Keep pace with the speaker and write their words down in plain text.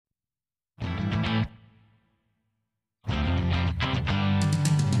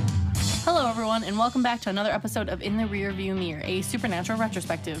everyone, and welcome back to another episode of In the Rearview Mirror, a supernatural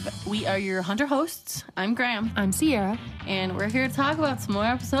retrospective. We are your Hunter hosts. I'm Graham. I'm Sierra. And we're here to talk about some more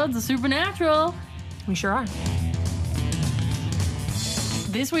episodes of Supernatural. We sure are.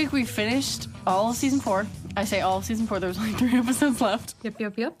 This week we finished all of season 4. I say all of season 4, there was only 3 episodes left.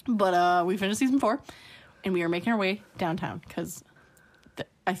 Yep. But we finished season 4, and we are making our way downtown, because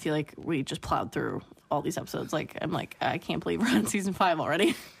I feel like we just plowed through all these episodes. I'm like, I can't believe we're on season 5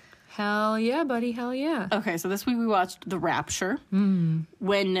 already. Hell yeah, buddy. Hell yeah. Okay, so this week we watched The Rapture.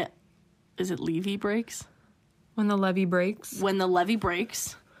 When, is it Levy breaks? When the levee breaks. When the Levee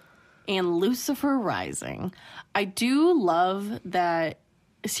breaks. And Lucifer Rising. I do love that,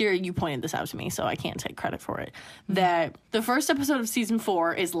 Sierra, you pointed this out to me, so I can't take credit for it, that the first episode of season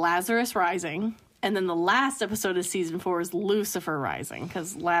 4 is Lazarus Rising, and then the last episode of season 4 is Lucifer Rising,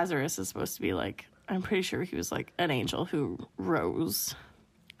 because Lazarus is supposed to be like, I'm pretty sure he was like an angel who rose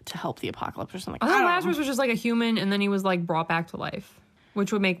to help the apocalypse or something. I thought Lazarus was just like a human, and then he was like brought back to life,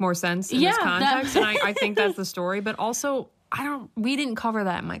 which would make more sense in this context, and I think that's the story, but also, we didn't cover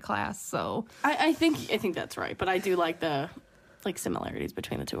that in my class, so. I think that's right, but I do like the similarities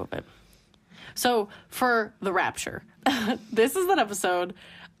between the two of it. So for The Rapture, this is that episode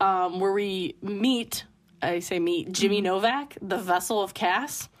where we meet Jimmy Novak, the vessel of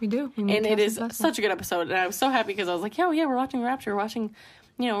Cass. We do. And it is such a good episode. And I was so happy because I was like, yeah, we're watching Rapture. We're watching,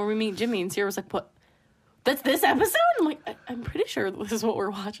 where we meet Jimmy. And Sierra was like, what? That's this episode? I'm like, I'm pretty sure this is what we're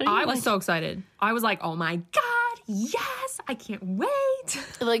watching. I was so excited. I was like, oh my God, yes, I can't wait.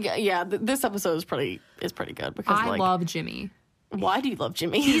 This episode is pretty good because I love Jimmy. Why do you love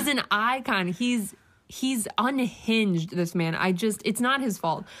Jimmy? He's an icon. He's unhinged, this man. It's not his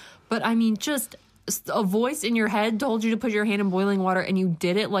fault. But I mean, just a voice in your head told you to put your hand in boiling water and you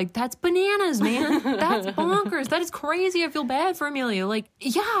did it. Like, that's bananas, man. That's bonkers. That is crazy. I feel bad for Amelia. Like,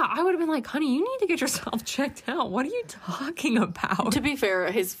 yeah, I would have been like, honey, you need to get yourself checked out. What are you talking about? To be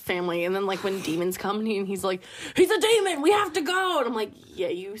fair, his family, and then like when demons come and he's like, he's a demon, we have to go. And I'm like, yeah,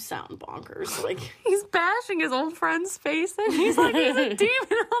 you sound bonkers. Like, he's bashing his old friend's face and he's like, he's a demon.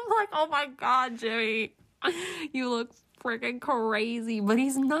 I'm like, oh my God, Jimmy, you look freaking crazy. But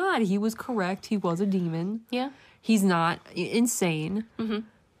he's not. He was correct. He was a demon. Yeah. He's not insane.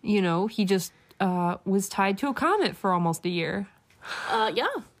 Mm-hmm. He just was tied to a comet for almost a year. Yeah.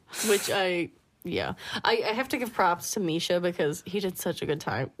 Which I have to give props to Misha because he did such a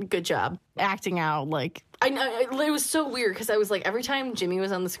good job acting out. Like, it was so weird because I was like, every time Jimmy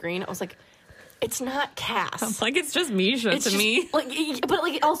was on the screen, I was like, it's not Cass. I'm like, it's just Misha to me. But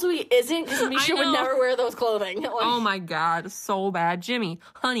also he isn't because Misha would never wear those clothing. Like, oh my God, so bad. Jimmy,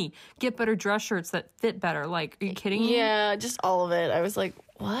 honey, get better dress shirts that fit better. Like, are you kidding me? Yeah, just all of it. I was like,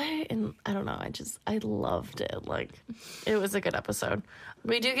 what? And I don't know. I loved it. Like, it was a good episode.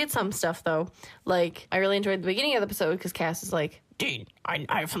 We do get some stuff though. Like, I really enjoyed the beginning of the episode because Cass is like, Dean, I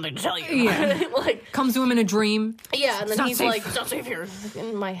have something to tell you. Yeah. Like, comes to him in a dream. Yeah, and then he's like, it's not safe here.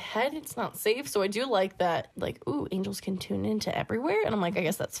 In my head, it's not safe. So I do like that, like, ooh, angels can tune into everywhere. And I'm like, I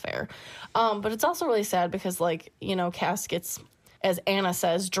guess that's fair. But it's also really sad because, like, Cass gets, as Anna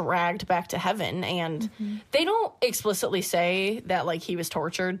says, dragged back to heaven. And they don't explicitly say that, like, he was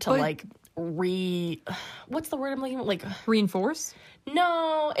tortured to, like, what's the word I'm looking for? Like, reinforce?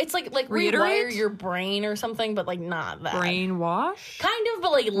 No, it's like rewire your brain or something, but like not that. Brainwash? Kind of,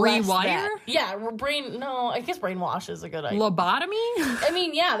 but like less rewire? That. Yeah, I guess brainwash is a good idea. Lobotomy? I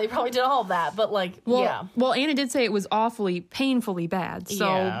mean, yeah, they probably did all of that, but like, yeah. Well, Anna did say it was awfully, painfully bad,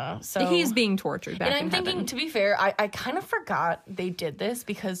 so he's being tortured back in heaven. And I'm thinking, to be fair, I kind of forgot they did this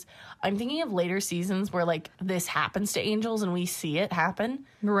because I'm thinking of later seasons where like this happens to angels and we see it happen.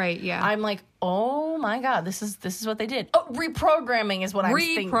 Right, yeah. I'm like, oh my God, this is what they did. Oh, reprogramming is what I'm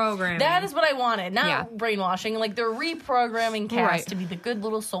thinking. Reprogramming. That is what I wanted, not brainwashing. Like, they're reprogramming Cass to be the good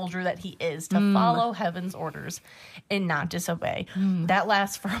little soldier that he is, to follow heaven's orders and not disobey. That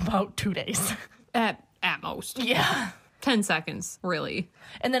lasts for about 2 days. At most. Yeah. 10 seconds, really.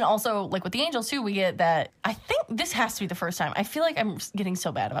 And then also, like, with the angels, too, we get that, I think this has to be the first time. I feel like I'm getting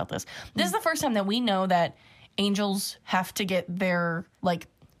so bad about this. This is the first time that we know that angels have to get their, like,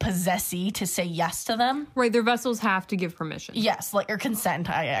 possessee to say yes to them. Right, their vessels have to give permission. Yes, like, or consent,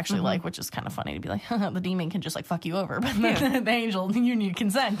 I actually like, which is kind of funny to be like, the demon can just, like, fuck you over, but the angel, you need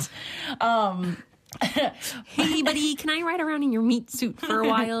consent. Hey, buddy, can I ride around in your meat suit for a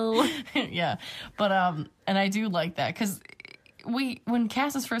while? Yeah, but, and I do like that, because when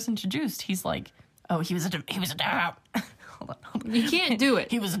Cass is first introduced, he's like, oh, he was a devout... Hold on. You can't do it.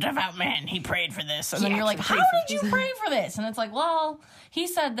 He was a devout man. He prayed for this. And then you're like, how did you pray for this? And it's like, well, he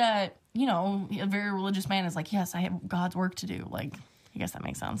said that, a very religious man is like, yes, I have God's work to do. Like, I guess that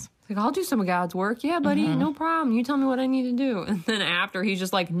makes sense. Like, I'll do some of God's work. Yeah, buddy, no problem. You tell me what I need to do. And then after, he's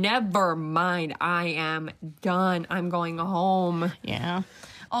just like, never mind. I am done. I'm going home. Yeah.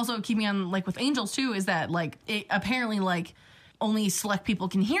 Also, keeping on, like, with angels, too, is that, like, it apparently, like, only select people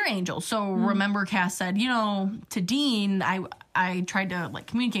can hear angels. So, remember, Cass said, you know, to Dean, I tried to, like,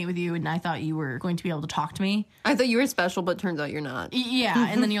 communicate with you, and I thought you were going to be able to talk to me. I thought you were special, but turns out you're not. Yeah,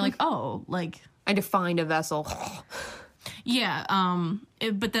 and then you're like, oh, like... I defined a vessel. Yeah,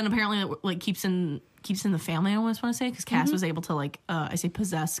 but then apparently it, like, keeps in the family, I almost want to say, because Cass was able to, like,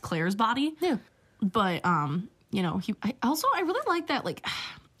 possess Claire's body. Yeah. But, you know, I really like that, like...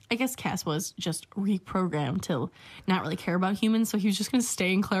 I guess Cass was just reprogrammed to not really care about humans, so he was just going to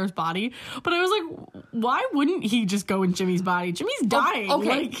stay in Claire's body. But I was like, why wouldn't he just go in Jimmy's body? Jimmy's dying.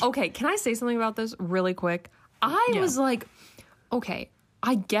 Okay. Can I say something about this really quick? I was like, okay,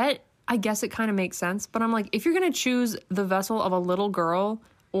 I guess it kind of makes sense, but I'm like, if you're going to choose the vessel of a little girl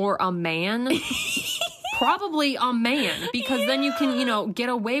or a man... Probably a man, because then you can, you know, get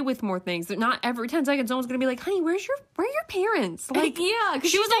away with more things. Not every 10 seconds someone's going to be like, honey, where are your parents? Like, yeah, because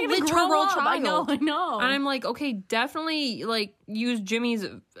she was a literal child. I know. And I'm like, okay, definitely, like, use Jimmy's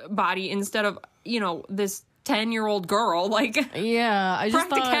body instead of, you know, this 10-year-old girl. Like, yeah, I just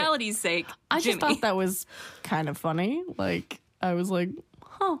practicality's sake, I just thought that was kind of funny. Like, I was like,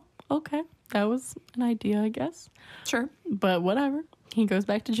 huh, okay, that was an idea, I guess. Sure. But whatever. He goes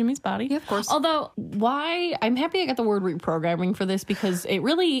back to Jimmy's body. Yeah, of course. Although, I'm happy I got the word reprogramming for this, because it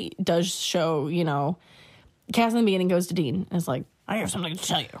really does show, you know, Cass in the beginning goes to Dean and is like, I have something to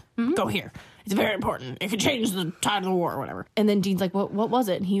tell you. Go here. It's very important. It could change the tide of the war or whatever. And then Dean's like, what was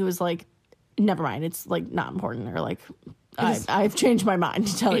it? And he was like, never mind. It's, like, not important. Or, like, I've changed my mind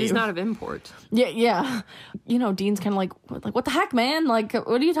to tell you. It is not of import. Yeah. You know, Dean's kind of like, what the heck, man? Like,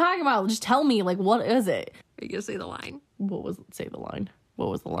 what are you talking about? Just tell me, like, what is it? You gotta say the line. What was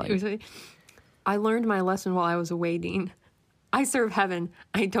the line? I learned my lesson while I was away, Dean. I serve heaven.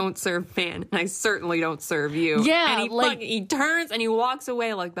 I don't serve man. And I certainly don't serve you. Yeah. And he turns and he walks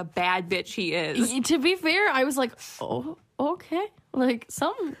away like the bad bitch he is. To be fair, I was like, oh, okay. Like,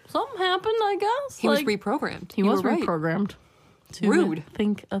 something happened, I guess. He was reprogrammed. He was reprogrammed. Rude.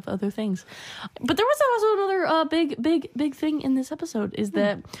 Think of other things. But there was also another big thing in this episode, is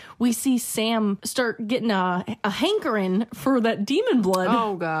that we see Sam start getting a hankering for that demon blood.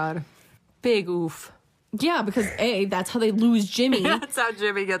 Oh, God. Big oof. Yeah, because that's how they lose Jimmy. That's how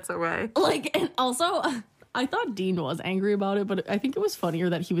Jimmy gets away. Like, and also, I thought Dean was angry about it, but I think it was funnier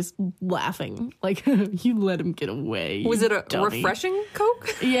that he was laughing. Like, you let him get away. Was it a dummy. refreshing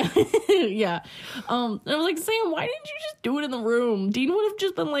Coke? Yeah. Yeah. And I was like, Sam, why didn't you just do it in the room? Dean would have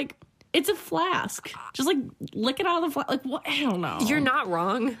just been like, it's a flask. Just, like, lick it out of the flask. Like, what? I don't know. You're not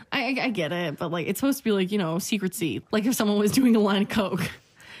wrong. I get it, but, like, it's supposed to be, like, you know, secrecy. Like, if someone was doing a line of Coke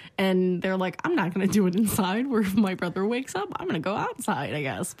and they're like, I'm not going to do it inside, where if my brother wakes up, I'm going to go outside, I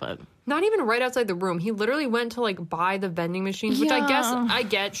guess, but... Not even right outside the room. He literally went to, like, buy the vending machines, which I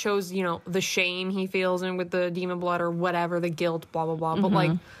get shows, you know, the shame he feels in with the demon blood or whatever, the guilt, blah, blah, blah. But,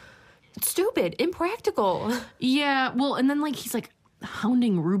 like, it's stupid, impractical. Yeah, well, and then, like, he's, like,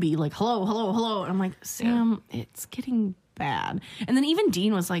 hounding Ruby, like, hello. And I'm like, Sam, it's getting bad. And then even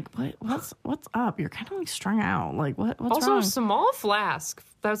Dean was like, what's up? You're kind of, like, strung out. Like, what's also, wrong? Also, a small flask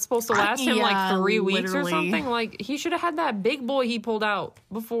that's supposed to last him, like, 3 weeks or something. Like, he should have had that big boy he pulled out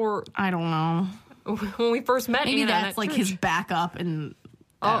before. I don't know. When we first met. Maybe that's, like, his backup, and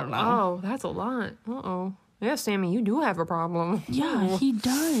I don't know. Oh, that's a lot. Uh-oh. Yeah, Sammy, you do have a problem. Yeah, he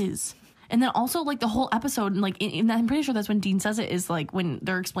does. And then also, like, the whole episode, and, like, I'm pretty sure that's when Dean says it, is, like, when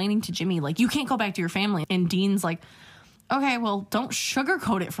they're explaining to Jimmy, like, you can't go back to your family. And Dean's like, okay, well, don't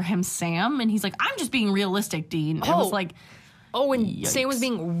sugarcoat it for him, Sam. And he's like, I'm just being realistic, Dean. And it was like... Oh, and yikes. Sam was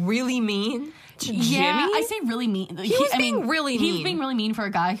being really mean to Jimmy? Yeah, I say really mean. He was being really mean. He was being really mean for a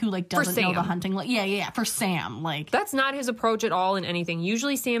guy who, like, doesn't know the hunting. Like, yeah, for Sam. Like, that's not his approach at all in anything.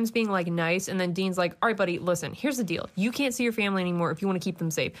 Usually Sam's being, like, nice, and then Dean's like, all right, buddy, listen, here's the deal. You can't see your family anymore if you want to keep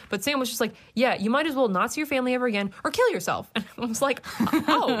them safe. But Sam was just like, yeah, you might as well not see your family ever again or kill yourself. And I was like,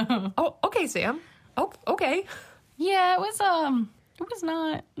 oh, okay, Sam. Oh, okay. Yeah, it was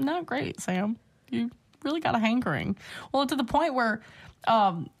not great, Sam. You really got a hankering. Well, to the point where,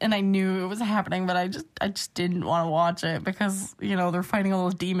 and I knew it was happening, but I just didn't want to watch it because, you know, they're fighting all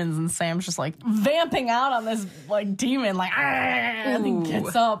those demons and Sam's just, like, vamping out on this, like, demon, like, and he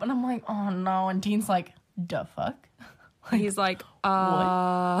gets up and I'm like, oh no. And Dean's like, the fuck? Like, he's like,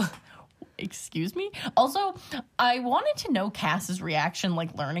 what? Excuse me? Also, I wanted to know Cass's reaction,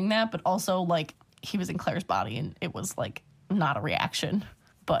 like, learning that, but also, like, he was in Claire's body and it was, like, not a reaction.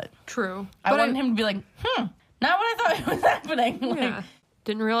 But true. I wanted him to be like, Not what I thought it was happening. Yeah.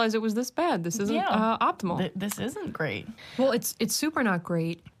 Didn't realize it was this bad. This isn't optimal. This isn't great. Well, it's super not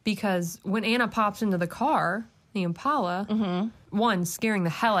great because when Anna pops into the car, the Impala, one, scaring the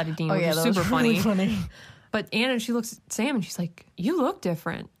hell out of Dean, which is super funny. But Anna, she looks at Sam and she's like, you look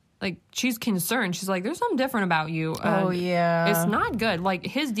different. Like, she's concerned. She's like, there's something different about you. It's not good. Like,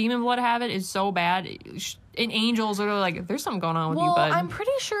 his demon blood habit is so bad. And angels are like, there's something going on with you, bud. Well, I'm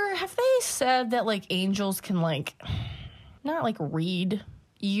pretty sure, have they said that, like, angels can, like, not, like, read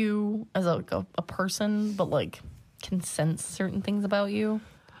you as, a person, but, like, can sense certain things about you?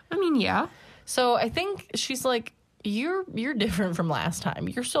 I mean, yeah. So I think she's like, you're different from last time.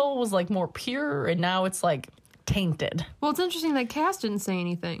 Your soul was, like, more pure, and now it's, like, tainted. Well, it's interesting that Cass didn't say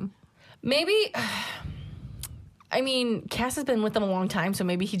anything. Maybe, I mean, Cass has been with them a long time, so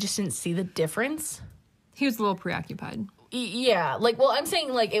maybe he just didn't see the difference. He was a little preoccupied. Yeah, like, well, I'm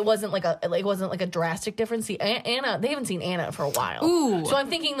saying, like, it wasn't like a drastic difference. See, Anna, they haven't seen Anna for a while. Ooh. So I'm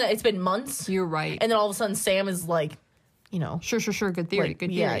thinking that it's been months. You're right. And then all of a sudden Sam is like, you know. Sure. Good theory. Like,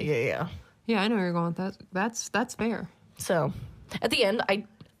 good theory. Yeah. Yeah, I know where you're going with that. That's fair. So, at the end, I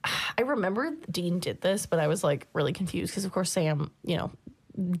remember Dean did this, but I was, like, really confused because, of course, Sam, you know,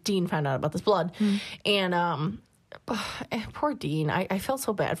 Dean found out about this blood. And, poor Dean. I felt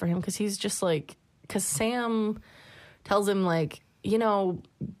so bad for him because he's just, like, because Sam tells him, like, you know,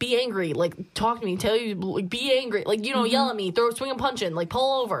 be angry, like, talk to me, tell you, like, be angry, like, you know, yell at me, swing a punch in, like,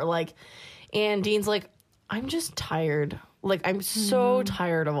 pull over, like, and Dean's like, I'm just tired. Like, I'm so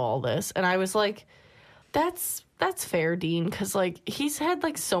tired of all this. And I was like, that's fair, Dean, because, like, he's had,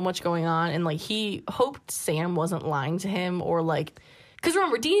 like, so much going on, and, like, he hoped Sam wasn't lying to him, or, like, because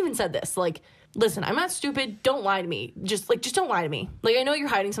remember, Dean even said this, like, listen, I'm not stupid, don't lie to me, just don't lie to me. Like, I know you're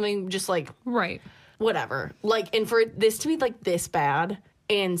hiding something, just, like, right. Whatever. Like, and for this to be, like, this bad,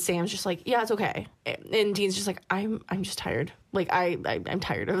 and Sam's just like, yeah, it's okay. And Dean's just like, I'm just tired. Like, I'm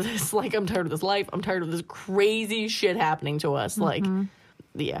tired of this. Like, I'm tired of this life. I'm tired of this crazy shit happening to us. Like,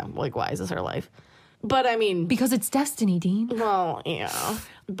 yeah, like, why is this our life? But, I mean... Because it's destiny, Dean. Well, yeah.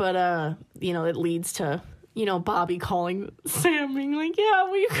 But, you know, it leads to, you know, Bobby calling Sam, being like, yeah,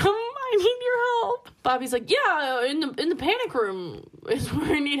 will you come? I need your help. Bobby's like, yeah, in the panic room is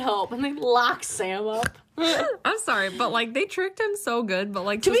where I need help. And they lock Sam up. I'm sorry, but, like, they tricked him so good, but,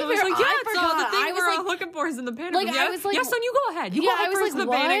 like, to be fair, was like, yeah, I so forgot. the thing I was we're like, looking for is in the panic like, room. I was like, yeah, son, you go ahead. You go ahead I was first like, in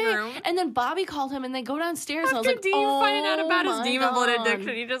the panic room. And then Bobby called him, and they go downstairs, After and I was like, Dean finding out about his demon blood God.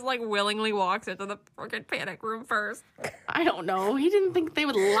 addiction, he just, like, willingly walks into the freaking panic room first. I don't know. He didn't think they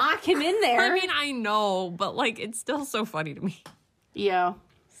would lock him in there. I mean, I know, but, like, it's still so funny to me. Yeah.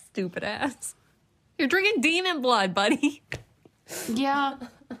 Stupid ass. You're drinking demon blood, buddy. Yeah.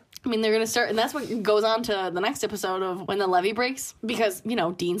 I mean, they're going to start, and that's what goes on to the next episode of when the levee breaks, because, you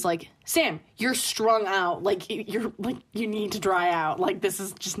know, Dean's like, Sam, you're strung out. Like, you're, like, you need to dry out. Like, this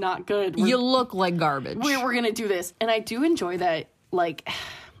is just not good. You look like garbage. We're going to do this. And I do enjoy that, like,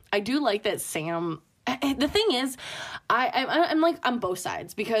 I do like that Sam, the thing is, I'm like, on both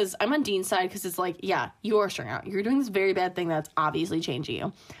sides, because I'm on Dean's side, because it's like, yeah, you are strung out. You're doing this very bad thing that's obviously changing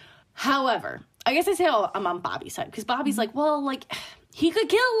you. However, I guess I say I'm on Bobby's side, because Bobby's like, well, like, he could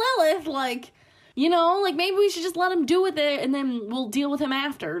kill Lilith, like, you know, like, maybe we should just let him do with it, and then we'll deal with him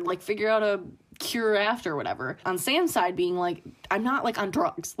after, like, figure out a cure after or whatever. On Sam's side being like, I'm not, like, on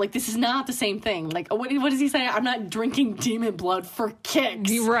drugs. Like, this is not the same thing. Like, what does he say? I'm not drinking demon blood for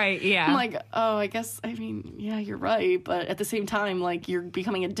kicks. Right, yeah. I'm like, oh, I guess, I mean, yeah, you're right, but at the same time, like, you're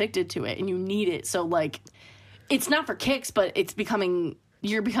becoming addicted to it, and you need it, so, like, it's not for kicks, but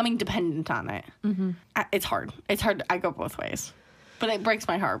you're becoming dependent on it. Mm-hmm. It's hard. I go both ways. But it breaks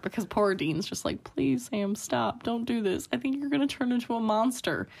my heart because poor Dean's just like, please, Sam, stop. Don't do this. I think you're going to turn into a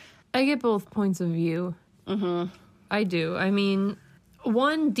monster. I get both points of view. Mm-hmm. I do. I mean,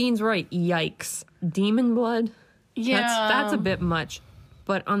 one, Dean's right. Yikes. Demon blood? Yeah. That's a bit much.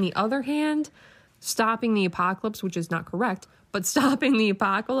 But on the other hand, stopping the apocalypse, which is not correct, but stopping the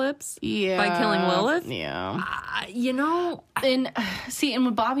apocalypse by killing Lilith? Yeah. You know... And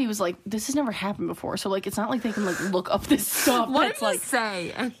when Bobby was like, this has never happened before, so, like, it's not like they can, like, look up this stuff. What did he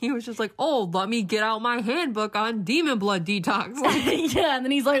say? And he was just like, oh, let me get out my handbook on demon blood detox. Like, yeah, and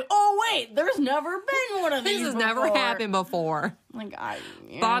then he's like, oh, wait, there's never been one of these This has never happened before. Like,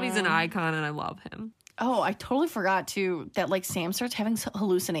 Bobby's an icon, and I love him. Oh, I totally forgot, too, that, like, Sam starts having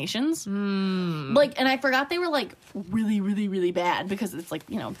hallucinations. Like, and I forgot they were, like, really, really, really bad because it's, like,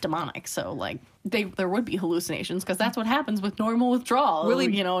 you know, demonic. So, like, there would be hallucinations because that's what happens with normal withdrawal.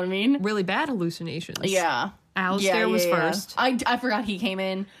 Really, you know what I mean? Really bad hallucinations. Yeah. Alistair was first. I forgot he came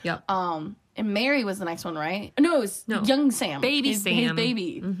in. Yep. And Mary was the next one, right? No, it was young Sam. Baby Sam. His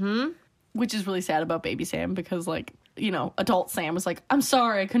baby. Mm-hmm. which is really sad about baby Sam because, like, you know, adult Sam was like, I'm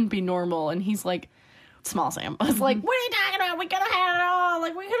sorry, I couldn't be normal. And he's like, small Sam was like, what are you talking about? We could have had it all.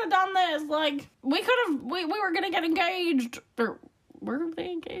 Like, we could have done this. Like, we were going to get engaged. Or, were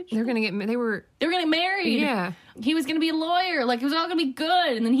they engaged? They were getting married. Yeah. He was going to be a lawyer. Like, it was all going to be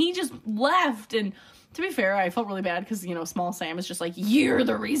good. And then he just left. And to be fair, I felt really bad because, you know, small Sam is just like, you're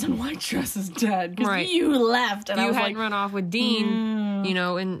the reason why Jess is dead. Because you left. And I was hadn't run off with Dean, you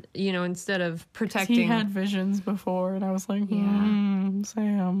know, and, you know, instead of protecting. He had visions before. And I was like,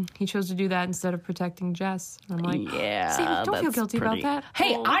 Sam. He chose to do that instead of protecting Jess. And I'm like, Sam, don't feel guilty about that.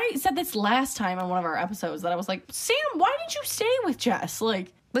 Hey, I said this last time on one of our episodes that I was like, Sam, why did you stay with Jess?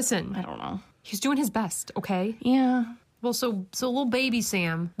 Like, listen. I don't know. He's doing his best, okay? Yeah. Well, so little baby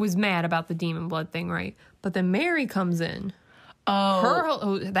Sam was mad about the demon blood thing, right? But then Mary comes in.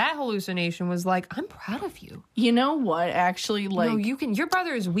 Oh. That hallucination was like, I'm proud of you. You know what? Actually, like, no, you can. Your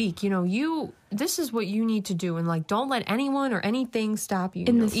brother is weak. You know, this is what you need to do, and like, don't let anyone or anything stop you.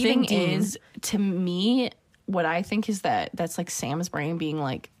 And you know, the thing is, to me, what I think is that's like Sam's brain being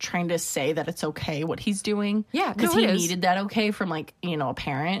like trying to say that it's okay what he's doing. Yeah, because he needed that okay from, like, you know, a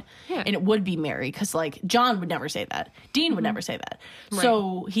parent. Yeah, and it would be Mary because, like, John would never say that. Dean would never say that. Right.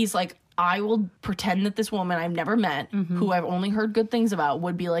 So he's like, I will pretend that this woman I've never met, who I've only heard good things about,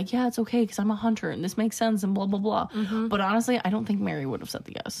 would be like, yeah, it's okay because I'm a hunter and this makes sense and blah, blah, blah. But honestly, I don't think Mary would have said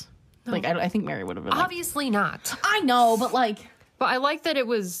the yes. No. Like, I think Mary would have been obviously not. I know, but like... But I like that it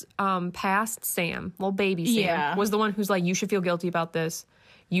was past Sam, little baby Sam, was the one who's like, you should feel guilty about this.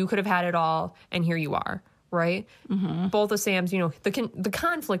 You could have had it all, and here you are, right? Both of Sam's, you know, the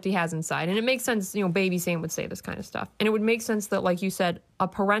conflict he has inside. And it makes sense, you know, baby Sam would say this kind of stuff. And it would make sense that, like you said, a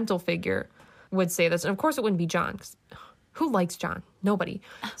parental figure would say this. And of course it wouldn't be John, 'cause who likes John? Nobody.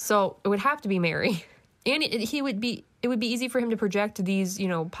 So it would have to be Mary. And it would be easy for him to project these, you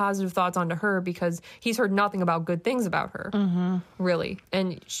know, positive thoughts onto her because he's heard nothing about good things about her, really.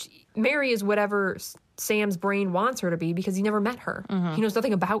 And Mary is whatever Sam's brain wants her to be because he never met her. He knows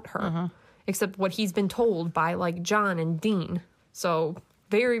nothing about her except what he's been told by, like, John and Dean. So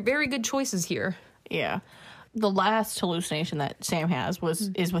very, very good choices here. Yeah. The last hallucination that Sam has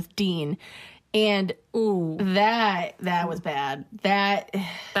is with Dean. And that was bad.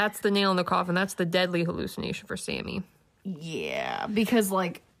 That's the nail in the coffin. That's the deadly hallucination for Sammy. Yeah, because,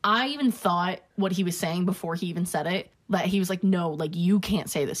 like, I even thought what he was saying before he even said it, that he was like, no, like, you can't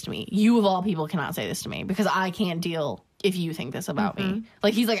say this to me. You of all people cannot say this to me because I can't deal if you think this about me.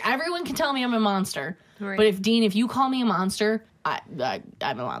 Like, he's like, everyone can tell me I'm a monster. Right. But if you call me a monster, I'm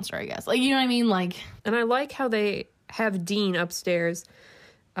a monster, I guess. Like, you know what I mean? Like, and I like how they have Dean upstairs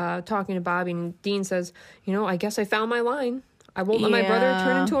talking to Bobby, and Dean says, you know, I guess I found my line. I won't let my brother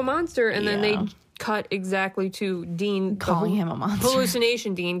turn into a monster. And then they cut exactly to Dean calling him a monster.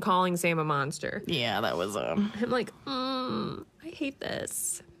 Hallucination Dean calling Sam a monster. Yeah, that was I'm like, I hate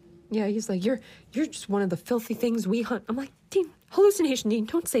this. Yeah, he's like, you're just one of the filthy things we hunt. I'm like, Dean, hallucination Dean,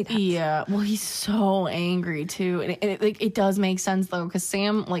 don't say that. Yeah, well, he's so angry too, and it does make sense though, because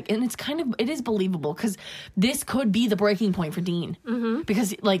Sam, like, and it is believable because this could be the breaking point for Dean,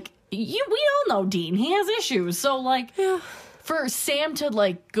 because, like, we all know Dean, he has issues, so, like, for Sam to,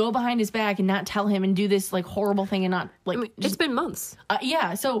 like, go behind his back and not tell him and do this, like, horrible thing and not, like, it's been months.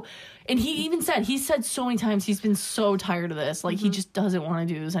 So, and he said so many times he's been so tired of this, like, he just doesn't want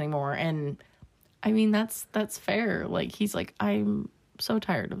to do this anymore. And I mean, that's fair. Like, he's like, I'm so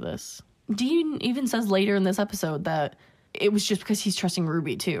tired of this. Dean even says later in this episode that it was just because he's trusting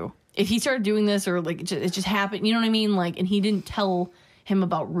Ruby too. If he started doing this, or, like, it just happened, you know what I mean? Like, and he didn't tell him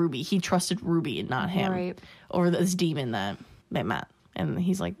about Ruby. He trusted Ruby and not him, or this demon that they met. And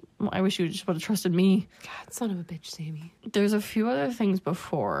he's like, well, I wish you just would have trusted me. God, son of a bitch, Sammy. There's a few other things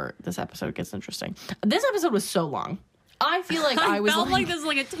before this episode gets interesting. This episode was so long. I feel like I felt like this was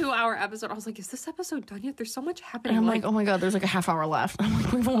like a 2-hour episode. I was like, is this episode done yet? There's so much happening. And I'm like, oh my God, there's like a half hour left. I'm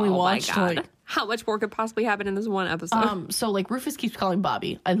like, we've only watched, like, how much more could possibly happen in this one episode? So, like, Rufus keeps calling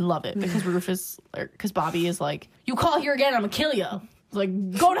Bobby. I love it because Bobby is like, you call here again, I'm gonna kill you.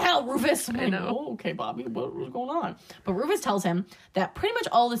 Like, go to hell, Rufus. I know. Like, oh, okay, Bobby, what's going on? But Rufus tells him that pretty much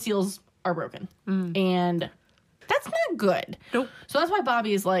all the seals are broken. And that's not good. Nope. So that's why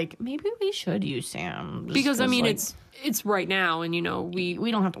Bobby is like, maybe we should use Sam. Because, I mean, like, it's right now, and, you know, we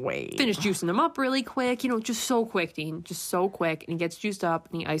don't have to wait. Finish juicing them up really quick, you know, just so quick, Dean. Just so quick. And he gets juiced up,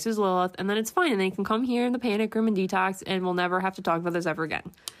 and he ices Lilith, and then it's fine. And then he can come here in the panic room and detox, and we'll never have to talk about this ever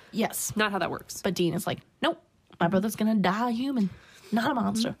again. Yes. Not how that works. But Dean is like, nope, my brother's gonna die human. Not a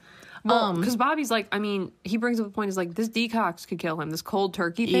monster. Well, because Bobby's like, I mean, he brings up a point, is like, this detox could kill him, this cold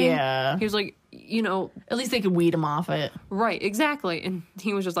turkey thing. Yeah. He was like, you know. At least they could weed him off it. Right, exactly. And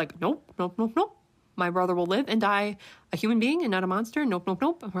he was just like, nope. My brother will live and die a human being and not a monster. Nope.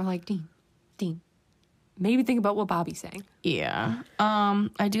 And we're like, Dean, maybe think about what Bobby's saying. Yeah.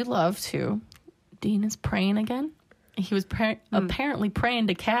 I do love, too, Dean is praying again. He was apparently praying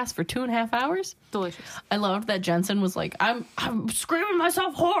to Cass for 2.5 hours. Delicious. I loved that Jensen was like, I'm screaming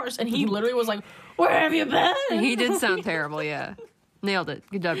myself hoarse. And he literally was like, where have you been? He did sound terrible, yeah. Nailed it.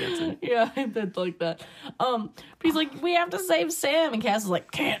 Good job, Jensen. Yeah, I did like that. But he's like, we have to save Sam. And Cass is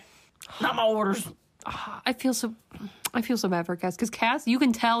like, can't. Not my orders. I feel so bad for Cass. Because Cass, you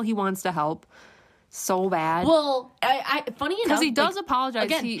can tell he wants to help so bad. Well, I funny enough, because he does apologize.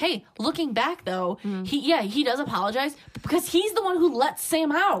 Again, hey, looking back though, he does apologize because he's the one who let Sam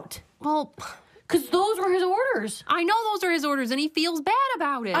out. Well, because those were his orders. I know those are his orders, and he feels bad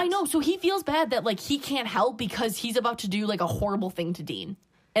about it. I know, so he feels bad that like he can't help because he's about to do like a horrible thing to Dean,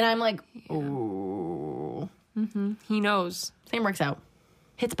 and I'm like, oh, he knows. Sam works out,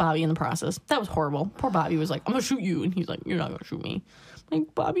 hits Bobby in the process. That was horrible. Poor Bobby was like, I'm gonna shoot you, and he's like, you're not gonna shoot me.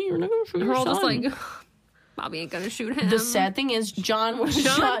 Like, Bobby, you're not gonna shoot your son. We're all just like, Bobby ain't gonna shoot him. The sad thing is, John would have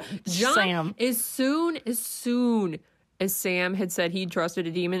shot Sam. As soon as Sam had said he trusted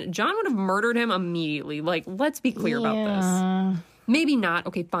a demon, John would have murdered him immediately. Like, let's be clear about this. Maybe not.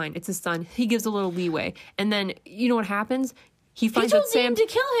 Okay, fine. It's his son. He gives a little leeway. And then, you know what happens? He finds out Sam... to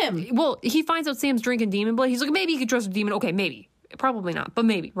kill him. Well, he finds out Sam's drinking demon blood. He's like, maybe he could trust a demon. Okay, maybe. Probably not, but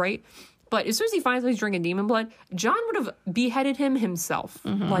maybe, right? But as soon as he finds out he's drinking demon blood, John would have beheaded him himself.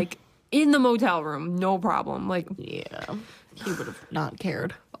 Like, in the motel room. No problem. Like... Yeah. He would have not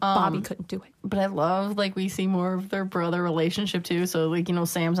cared. Bobby couldn't do it. But I love, like, we see more of their brother relationship, too. So, like, you know,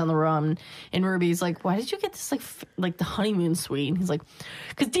 Sam's on the run, and Ruby's like, why did you get this, like the honeymoon suite? And he's like,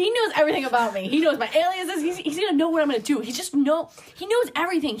 because Dean knows everything about me. He knows my aliases. He's going to know what I'm going to do. He knows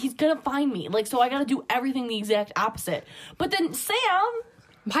everything. He's going to find me. Like, so I got to do everything the exact opposite. But then Sam...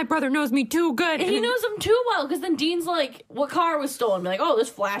 My brother knows me too good. He knows him too well, because then Dean's like, what car was stolen? Be like, oh, this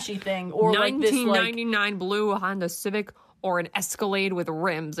flashy thing. Or 1999 blue Honda Civic or an Escalade with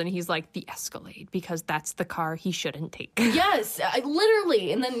rims. And he's like, the Escalade, because that's the car he shouldn't take. Yes,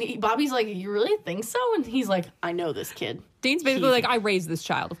 literally. And then Bobby's like, you really think so? And he's like, I know this kid. Dean's basically like, I raised this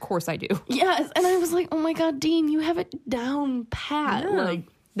child. Of course I do. Yes. And I was like, oh my God, Dean, you have it down pat. Yeah. Like,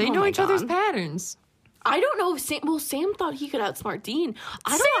 they know each other's patterns. I don't know if Sam thought he could outsmart Dean.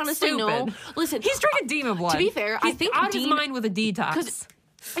 I don't honestly know. Listen, he's drinking demon blood. To be fair, he's I think out Dean, of his mind with a detox.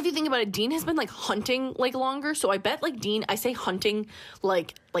 If you think about it, Dean has been like hunting like longer, so I bet like Dean. I say hunting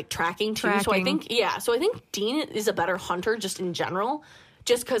like tracking too. So I think Dean is a better hunter just in general,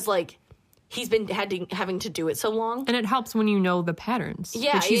 just because like he's been having to do it so long, and it helps when you know the patterns.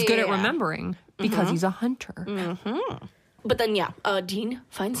 Yeah, which he's good at remembering because he's a hunter. Mm-hmm. But then, Dean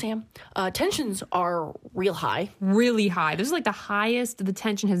finds Sam. Tensions are real high. Really high. This is like the highest the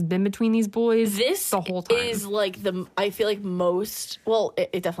tension has been between these boys the whole time. Is like I feel like most, well,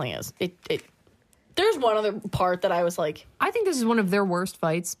 it definitely is. There's one other part that I was like. I think this is one of their worst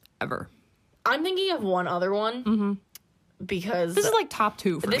fights ever. I'm thinking of one other one. Because this is like top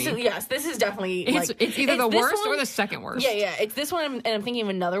 2 for me. This is definitely it's either the worst or the second worst. Yeah. It's this one, and I'm thinking of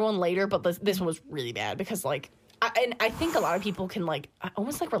another one later, but this one was really bad because like. I think a lot of people can like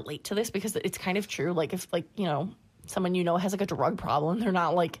almost like relate to this because it's kind of true. Like if like, you know, someone you know has like a drug problem, they're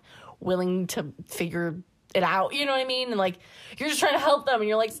not like willing to figure it out. You know what I mean? And like you're just trying to help them, and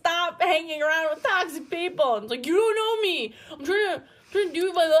you're like, stop hanging around with toxic people. And it's like, you don't know me. I'm trying to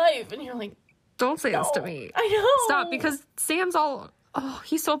do my life, and you're like, don't say this to me. I know. Stop, because Sam's all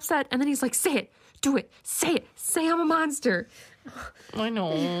he's so upset, and then he's like, say it, do it, say it, say I'm a monster. I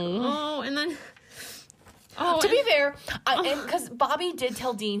know. And then. To be fair, because Bobby did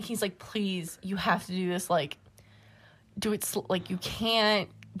tell Dean, he's like, please, you have to do this, like, do it, like, you can't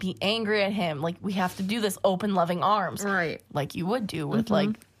be angry at him. Like, we have to do this open, loving arms. Right. Like you would do with, like,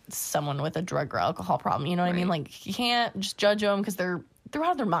 someone with a drug or alcohol problem. You know what I mean? Like, you can't just judge them because they're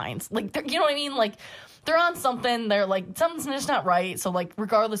out of their minds. Like, you know what I mean? Like, they're on something. They're, like, something's just not right. So, like,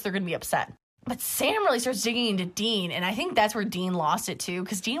 regardless, they're going to be upset. But Sam really starts digging into Dean, and I think that's where Dean lost it, too,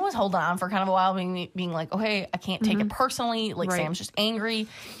 because Dean was holding on for kind of a while, being like, okay, I can't take it personally. Like, Sam's just angry.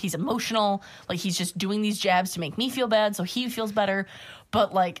 He's emotional. Like, he's just doing these jabs to make me feel bad, so he feels better.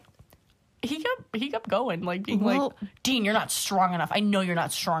 But, like, he kept going, like, being like, Dean, you're not strong enough. I know you're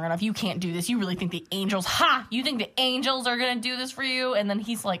not strong enough. You can't do this. You really think the angels, you think the angels are going to do this for you? And then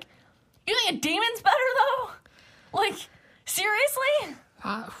he's like, you think a demon's better, though? Like, seriously?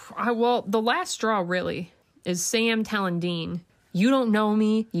 Well, the last straw really is Sam telling Dean, you don't know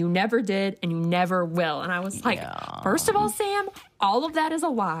me, you never did, and you never will. And I was like, first of all, Sam, all of that is a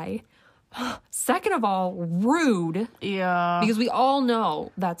lie. Second of all, rude. Yeah. Because we all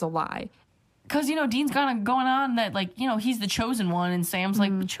know that's a lie. Because, Dean's kind of going on that, like, he's the chosen one, and Sam's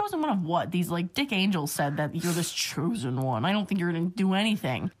like, the chosen one of what? These, like, Dick Angels said that you're this chosen one. I don't think you're going to do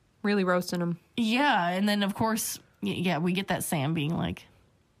anything. Really roasting him. Yeah, and then, of course, we get that Sam being like,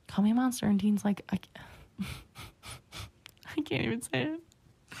 call me a monster, and Dean's like, I can't even say it.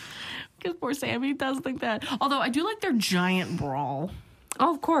 Because poor Sammy does think that. Although, I do like their giant brawl.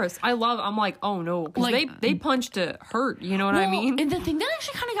 Oh, of course. I'm like, oh no. Because Like, they punched to hurt, you know what I mean? And the thing that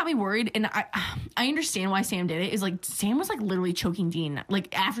actually kind of got me worried, and I understand why Sam did it, is like, Sam was like literally choking Dean,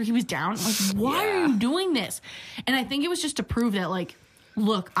 like after he was down. Like, why are you doing this? And I think it was just to prove that, like,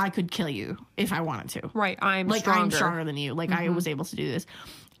 look, I could kill you if I wanted to. Right. I'm stronger than you. Like, I was able to do this.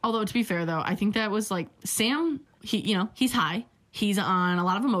 Although, to be fair, though, I think that was like, Sam, he's high. He's on a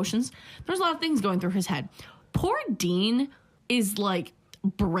lot of emotions. There's a lot of things going through his head. Poor Dean is like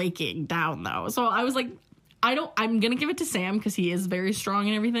breaking down, though. So I was like, I'm going to give it to Sam because he is very strong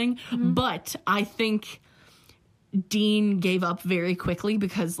and everything. But I think Dean gave up very quickly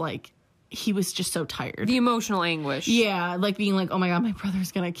because, like, he was just so tired. The emotional anguish. Yeah, like being like, oh my God, my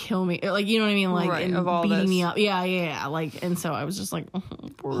brother's going to kill me. Like, you know what I mean? Like, right, and of all beating this. me up. Yeah. Like, and so I was just like,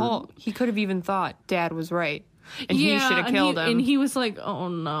 He could have even thought Dad was right. And he should have killed him. And he was like, oh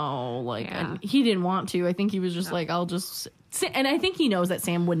no. Like, and he didn't want to. I think he was just like, I'll just... And I think he knows that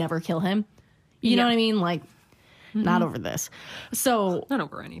Sam would never kill him. You know what I mean? Like, not over this. So... Not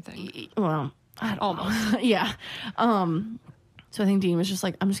over anything. Well, I don't Almost. know. Yeah. So I think Dean was just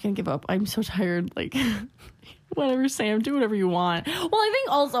like, I'm just going to give up. I'm so tired. Like, whatever, Sam, do whatever you want. Well, I think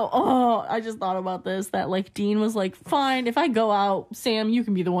also, I just thought about this, that like Dean was like, fine, if I go out, Sam, you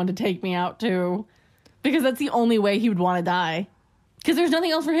can be the one to take me out too. Because that's the only way he would want to die. Because there's nothing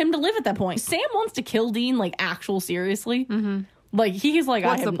else for him to live at that point. Sam wants to kill Dean, like, seriously. Like, he's like,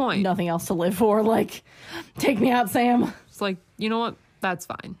 What's I the have point? nothing else to live for. Like, take me out, Sam. It's like, you know what? That's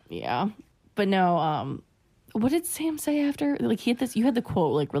fine. Yeah. But no, what did Sam say after? Like, he had this, you had the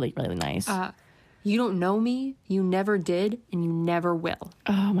quote, like, really, really nice. You don't know me, you never did, and you never will.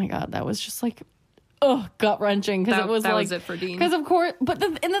 Oh my God, that was just like, gut-wrenching. Because it was that like, was it for Dean. Because of course, but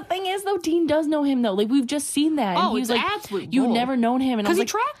the thing is, though, Dean does know him, though. Like, we've just seen that. Oh, and it's like, absolute you've bull. never known him. Because he like,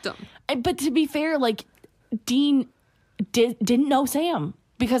 tracked him. But to be fair, like, Dean didn't know Sam.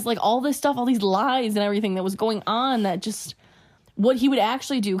 Because, like, all this stuff, all these lies and everything that was going on, that just, what he would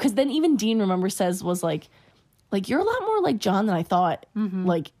actually do. Because then even Dean, remember, says, was like, you're a lot more like John than I thought,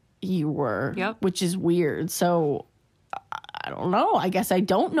 like, you were. Yep. Which is weird. So, I don't know. I guess I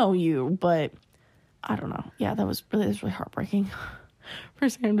don't know you, but I don't know. Yeah, that was really heartbreaking for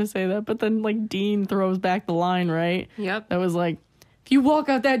Sam to say that. But then, like, Dean throws back the line, right? Yep. That was like, if you walk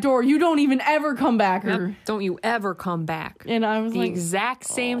out that door, you don't even ever come back. Yep. Don't you ever come back. And I was the like... exact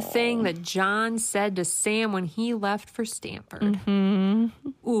same thing that John said to Sam when he left for Stanford.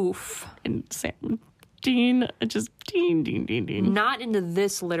 Oof. And Sam... Dean. Not into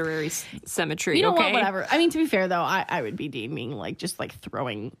this literary symmetry. You know okay? what? Whatever. I mean, to be fair, though, I would be Dean being like, just like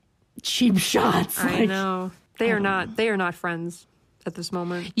throwing cheap shots. I know. They are not friends at this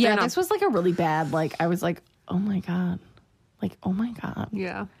moment. Yeah, this was like a really bad, like, I was like, oh my God. Like, oh my God.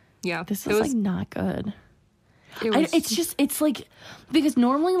 Yeah. Yeah. This is like not good. It was, It's like, because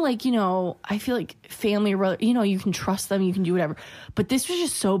normally, like, you know, I feel like family, you know, you can trust them, you can do whatever. But this was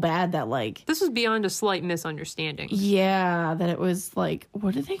just so bad that, like... This was beyond a slight misunderstanding. Yeah, that it was like,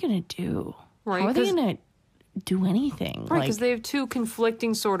 what are they going to do? Right. How are they going to do anything? Right, because they have two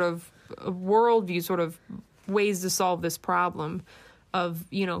conflicting sort of worldview sort of ways to solve this problem of,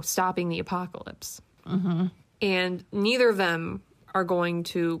 you know, stopping the apocalypse. And neither of them are going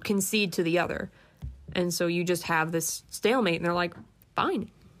to concede to the other. And so you just have this stalemate, and they're like, fine,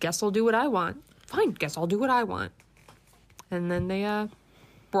 guess I'll do what I want. Fine, guess I'll do what I want. And then they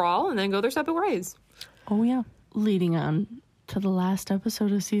brawl and then go their separate ways. Oh, yeah. Leading on to the last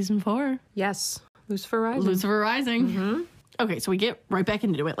episode of season 4. Yes. Lucifer Rising. Lucifer Rising. Okay, so we get right back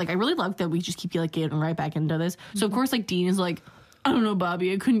into it. Like, I really love that we just keep, like, getting right back into this. So, of course, like, Dean is like, I don't know,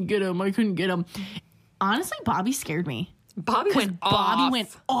 Bobby, I couldn't get him. Honestly, Bobby scared me. Bobby went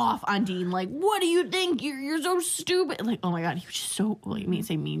off on Dean. Like, what do you think? You're so stupid. Like, oh my God, he was just so, like, I mean,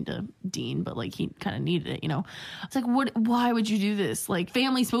 say mean to Dean, but like, he kind of needed it, you know? It's like, why would you do this? Like,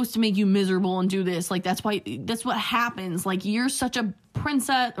 family's supposed to make you miserable and do this. Like, that's what happens. Like, you're such a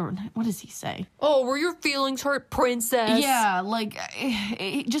princess, or what does he say? Oh, were your feelings hurt, princess? Yeah, like,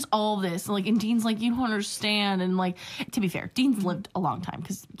 just all this. Like, and Dean's like, you don't understand. And, like, to be fair, Dean's lived a long time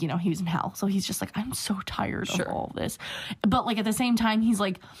because, you know, he was in hell. So he's just like, I'm so tired of all of this. But, like, at the same time, he's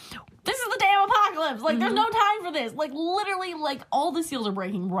like, this is the damn apocalypse. Like, there's no time for this. Like, literally, like, all the seals are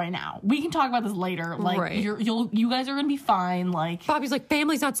breaking right now. We can talk about this later. Like, you guys are going to be fine. Like, Bobby's like,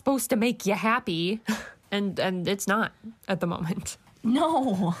 family's not supposed to make you happy. And it's not at the moment.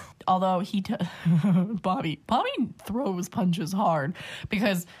 No. Although Bobby throws punches hard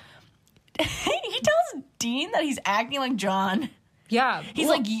because he tells Dean that he's acting like John. Yeah. He's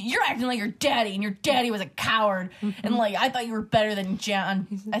like, you're acting like your daddy, and your daddy was a coward. And, like, I thought you were better than John.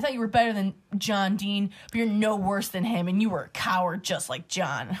 I thought you were better than John Dean, but you're no worse than him, and you were a coward just like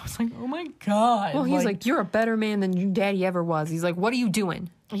John. I was like, oh, my God. Well, he's like, you're a better man than your daddy ever was. He's like, what are you doing?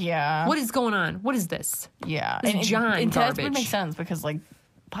 Yeah. What is going on? What is this? Yeah. This John and garbage. that would make sense because, like,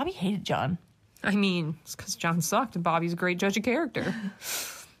 Bobby hated John. I mean, it's because John sucked, and Bobby's a great judge of character.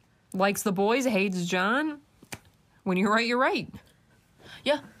 Likes the boys, hates John. When you're right, you're right.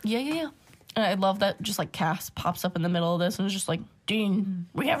 Yeah. And I love that just, like, Cass pops up in the middle of this and is just like, Dean,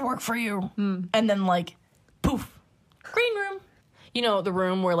 we have work for you. And then, like, poof, green room. You know, the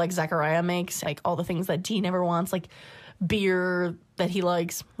room where, like, Zechariah makes, like, all the things that Dean ever wants, like, beer that he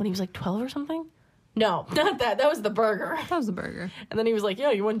likes when he was, like, 12 or something. No, not that. That was the burger. That was the burger. And then he was like, yeah,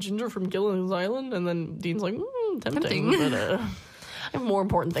 you want ginger from Gilligan's Island? And then Dean's like, tempting. But, I have more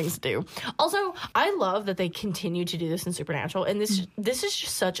important things to do. Also, I love that they continue to do this in Supernatural, and this is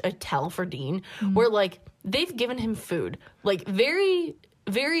just such a tell for Dean, where, like, they've given him food, like, very,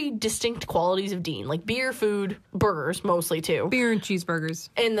 very distinct qualities of Dean, like beer, food, burgers, mostly, too. Beer and cheeseburgers.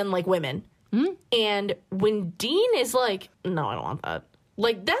 And then, like, women. And when Dean is like, no, I don't want that,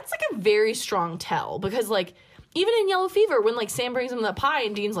 like, that's, like, a very strong tell, because, like, even in Yellow Fever, when, like, Sam brings him that pie,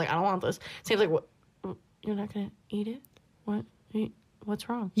 and Dean's like, I don't want this. Sam's like, what? You're not gonna eat it? What? What's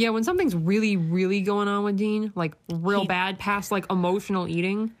wrong? Yeah, when something's really, really going on with Dean, like real bad, past like emotional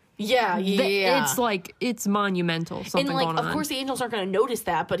eating. Yeah. It's like, it's monumental. Something and, like, going on. of course the angels aren't going to notice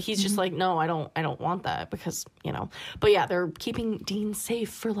that, but he's just like, no, I don't want that because, you know. But yeah, they're keeping Dean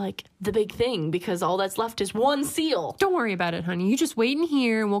safe for, like, the big thing because all that's left is one seal. Don't worry about it, honey. You just wait in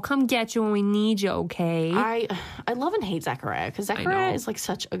here and we'll come get you when we need you, okay? I love and hate Zechariah because Zechariah is, like,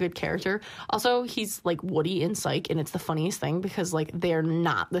 such a good character. Also, he's, like, Woody and Psych, and it's the funniest thing because, like, they're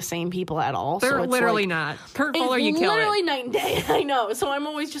not the same people at all. They're so it's literally like, not. Kurt Fuller, you kill it. It's literally night and day. I know. So I'm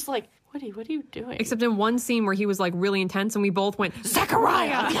always just like, Woody, what are you doing? Except in one scene where he was, like, really intense and we both went,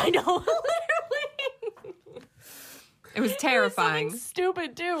 Zechariah! I know. Literally. It was terrifying. It was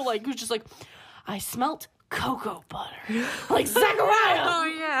stupid, too. Like, he was just like, I smelt cocoa butter. Like, Zechariah!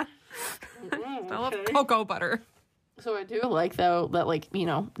 Oh, yeah. I love cocoa butter. So I do like, though, that, like, you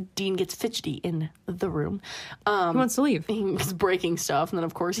know, Dean gets fidgety in the room. He wants to leave. He's breaking stuff, and then,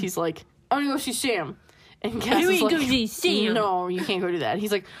 of course, he's like, I'm gonna go see Sam. And Cass is like, no, you can't go do that.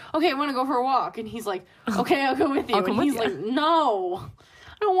 He's like, okay, I want to go for a walk. And he's like, okay, I'll go with you. And he's like, no,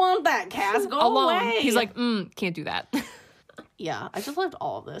 I don't want that, Cass. Go away. He's like, can't do that. Yeah, I just loved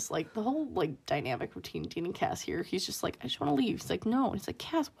all of this. Like, the whole, like, dynamic between Dean and Cass here. He's just like, I just want to leave. He's like, no. And he's like,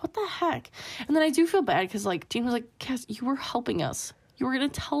 Cass, what the heck? And then I do feel bad because, like, Dean was like, Cass, you were helping us. You were going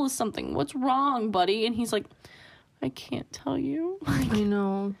to tell us something. What's wrong, buddy? And he's like, I can't tell you. I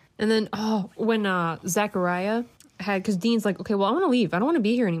know. And then, when Zechariah had, because Dean's like, okay, well, I want to leave. I don't want to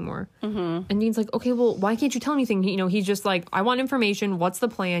be here anymore. And Dean's like, okay, well, why can't you tell anything? You know, he's just like, I want information. What's the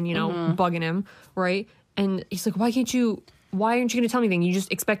plan? You know, bugging him, right? And he's like, why aren't you going to tell me anything? You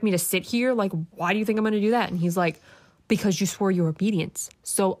just expect me to sit here? Like, why do you think I'm going to do that? And he's like, because you swore your obedience.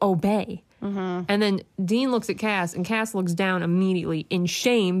 So obey. And then Dean looks at Cass, and Cass looks down immediately in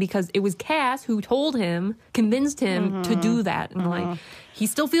shame because it was Cass who convinced him to do that. And like, he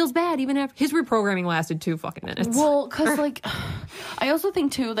still feels bad even after his reprogramming lasted 2 fucking minutes. Well, because, like, I also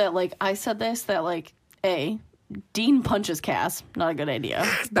think too that, like, I said this, that, like, Dean punches Cass, not a good idea.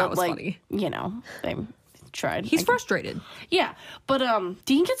 That was like, funny. You know, they tried. He's frustrated. Yeah, but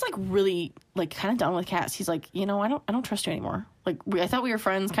Dean gets, like, really, like, kind of done with Cass. He's like, you know, I don't trust you anymore. Like, I thought we were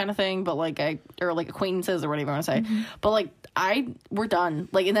friends, kind of thing, but, like, or like acquaintances or whatever you want to say. But, like, we're done.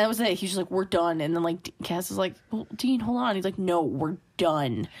 Like, and that was it. He's just like, we're done. And then, like, Cass is like, well, Dean, hold on. He's like, no, we're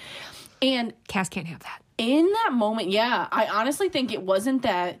done. And Cass can't have that. In that moment, yeah, I honestly think it wasn't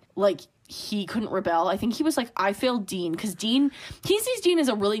that, like, he couldn't rebel. I think he was like, I failed Dean, because he sees Dean as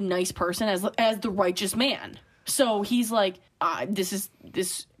a really nice person, as the righteous man. So he's like, this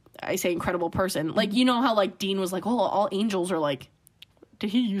I say incredible person. Like, you know how, like, Dean was like, oh, all angels are like, did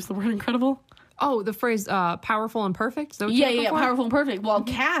he use the word incredible? Oh, the phrase powerful and perfect? Is that what Yeah, you're looking for? powerful and perfect. While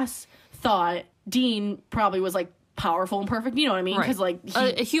Cass thought Dean probably was like powerful and perfect. You know what I mean? Right. Because like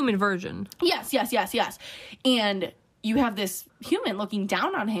a human version. Yes. And you have this human looking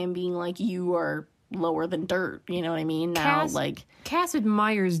down on him, being like, "You are lower than dirt." You know what I mean? Now, Cass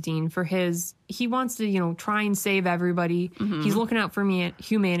admires Dean for he wants to, try and save everybody. Mm-hmm. He's looking out for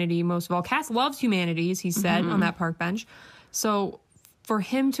humanity most of all. Cass loves humanities, he said on that park bench. So for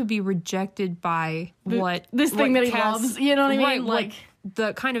him to be rejected by this thing that he loves, you know what I mean? Right, like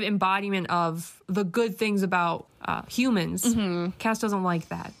the kind of embodiment of the good things about humans. Cass doesn't like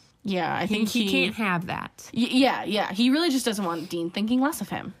that. Yeah, I think he can't have that. Yeah. He really just doesn't want Dean thinking less of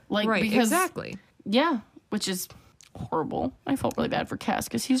him. Like, right, because, exactly. Yeah, which is horrible. I felt really bad for Cass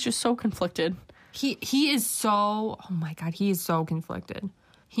because he's just so conflicted. He is so, oh my God, he is so conflicted.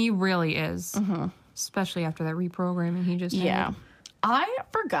 He really is. Especially after that reprogramming he just had. I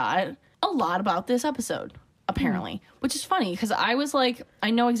forgot a lot about this episode, apparently, which is funny because I was like,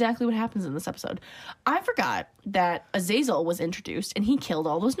 I know exactly what happens in this episode. I forgot that Azazel was introduced and he killed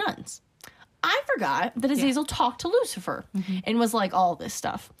all those nuns. I forgot that Azazel talked to Lucifer and was like all this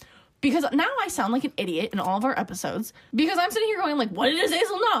stuff. Because now I sound like an idiot in all of our episodes. Because I'm sitting here going like, what did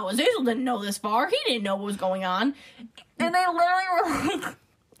Azazel know? Azazel didn't know this far. He didn't know what was going on. And they literally were like,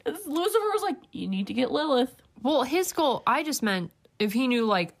 Lucifer was like, you need to get Lilith. Well, his goal, I just meant if he knew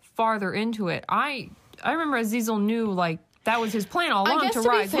like farther into it. I remember Azazel knew like that was his plan all along to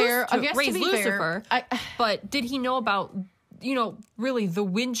raise Lucifer. But did he know about, really the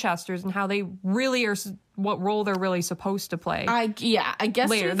Winchesters and how they really are, what role they're really supposed to play? I guess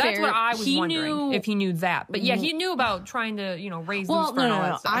later. That's what I was wondering, if he knew that. But yeah, he knew about trying to, raise Lucifer and all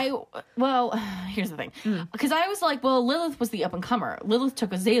that stuff. Here's the thing. Because I was like, well, Lilith was the up-and-comer. Lilith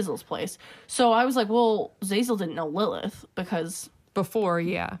took Azazel's place. So I was like, well, Azazel didn't know Lilith because... Before,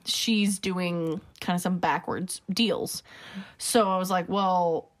 yeah. She's doing kind of some backwards deals. So I was like,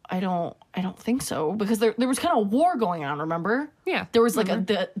 well, I don't think so. Because there was kind of a war going on, remember? Yeah. There was like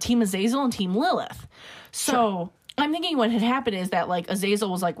the Team Azazel and Team Lilith. So I'm thinking what had happened is that like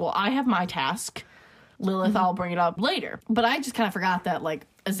Azazel was like, well, I have my task. Lilith, I'll bring it up later. But I just kind of forgot that like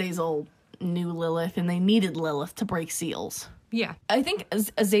Azazel knew Lilith and they needed Lilith to break seals. Yeah. I think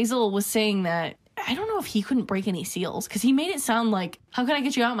Azazel was saying that I don't know if he couldn't break any seals because he made it sound like, how can I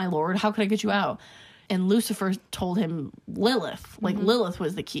get you out, my lord? How can I get you out? And Lucifer told him Lilith. Like, Lilith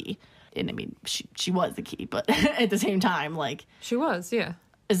was the key. And, I mean, she was the key. But at the same time, like... She was, yeah.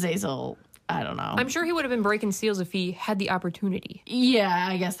 Azazel, I don't know. I'm sure he would have been breaking seals if he had the opportunity. Yeah,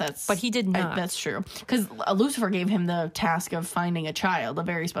 I guess that's... But he did not. That's true. Because Lucifer gave him the task of finding a child, a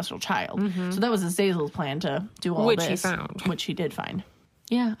very special child. So that was Azazel's plan to do all this. Which he found. Which he did find.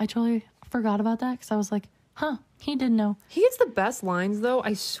 Yeah, I totally forgot about that because I was like, huh, he didn't know. He gets the best lines, though.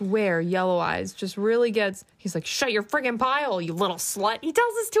 I swear, Yellow Eyes just really gets... He's like, shut your friggin' pile, you little slut. He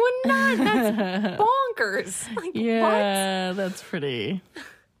tells this to a nun. That's bonkers. Like, yeah, what? That's pretty...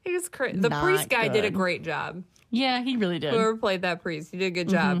 He was crazy. The priest guy did a great job. Yeah, he really did. Whoever played that priest, he did a good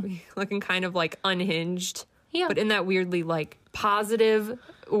job. Looking kind of, like, unhinged. Yeah. But in that weirdly, like, positive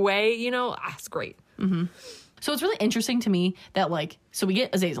way, It's great. So it's really interesting to me that, like, so we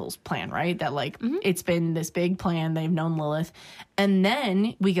get Azazel's plan, right? That, like, it's been this big plan. They've known Lilith. And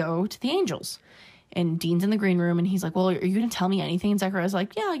then we go to the angels. And Dean's in the green room, and he's like, well, are you going to tell me anything? And Zechariah's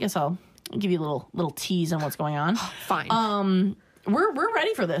like, yeah, I guess I'll give you a little tease on what's going on. Fine. We're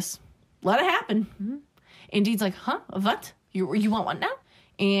ready for this. Let it happen. And Dean's like, huh? What? You want what now?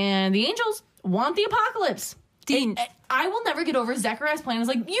 And the angels want the apocalypse. Dean, I will never get over Zechariah's plan. It's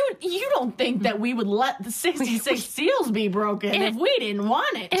like, you don't think that we would let the 66 seals be broken if we didn't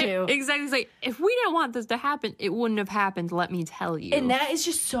want it to. Exactly. It's like, if we didn't want this to happen, it wouldn't have happened, let me tell you. And that is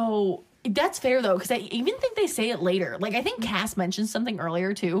just so... That's fair, though, because I even think they say it later. Like, I think Cass mentioned something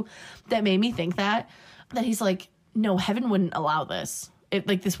earlier, too, that made me think that he's like, no, heaven wouldn't allow this.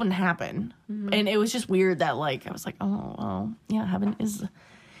 This wouldn't happen. And it was just weird that, like, I was like, oh, yeah, heaven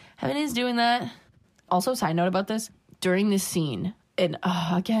is doing that. Also, side note about this, during this scene, and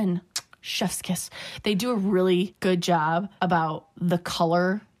again, chef's kiss, they do a really good job about the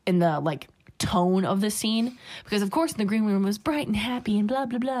color and the, like, tone of the scene. Because, of course, the green room was bright and happy and blah,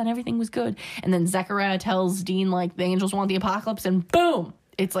 blah, blah, and everything was good. And then Zechariah tells Dean, like, the angels want the apocalypse, and boom,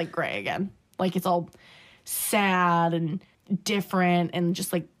 it's, like, gray again. Like, it's all sad and different and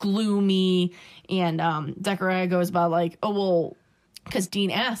just, like, gloomy. And Zechariah goes about, like, oh, well... Because Dean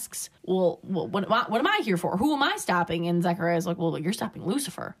asks, well, what am I here for? Who am I stopping? And Zechariah's like, well, you're stopping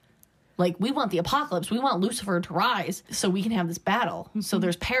Lucifer. Like, we want the apocalypse. We want Lucifer to rise so we can have this battle. So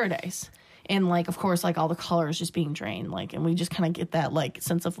there's paradise. And, like, of course, like, all the colors just being drained. Like, and we just kind of get that, like,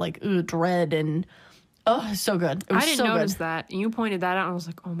 sense of, like, dread and, oh, so good. It was I didn't so notice good. that. And you pointed that out, and I was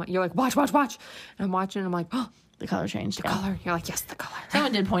like, oh my, you're like, watch. And I'm watching, and I'm like, oh, The color changed. the color. You're like, yes, the color.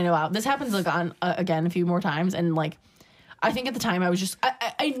 Someone did point it out. This happens, like, on, again, a few more times. And, like, I think at the time I was just,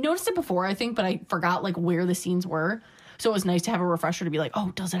 I noticed it before, I think, but I forgot, like, where the scenes were. So it was nice to have a refresher to be like,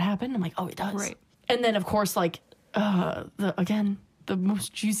 oh, does it happen? I'm like, oh, it does. Right. And then, of course, like, the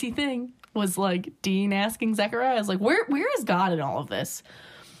most juicy thing was, like, Dean asking Zacharias, like, where is God in all of this?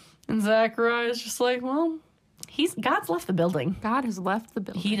 And Zacharias just like, well, God's left the building. God has left the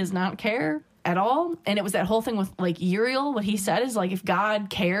building. He does not care at all. And it was that whole thing with, like, Uriel. What he said is, like, if God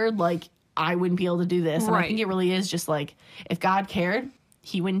cared, like, I wouldn't be able to do this. And I think it really is just, like, if God cared,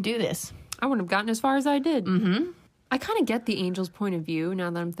 he wouldn't do this. I wouldn't have gotten as far as I did. Mm-hmm. I kind of get the angel's point of view now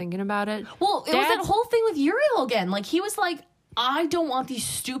that I'm thinking about it. Well, it was that whole thing with Uriel again. Like, he was like, I don't want these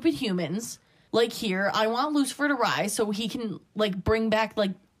stupid humans, like, here. I want Lucifer to rise so he can, like, bring back,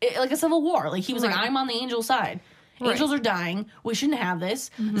 like a civil war. Like, he was like, I'm on the angel side. Angels are dying. We shouldn't have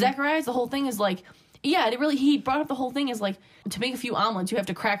this. Mm-hmm. Zacharias, the whole thing is like, yeah, he brought up the whole thing is like, to make a few omelets, you have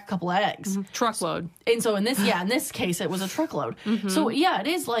to crack a couple of eggs. Mm-hmm. Truckload. And so in this case, it was a truckload. Mm-hmm. So, yeah, it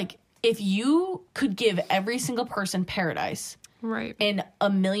is like, if you could give every single person paradise, right, and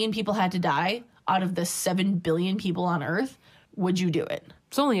 1 million people had to die out of the 7 billion people on Earth, would you do it?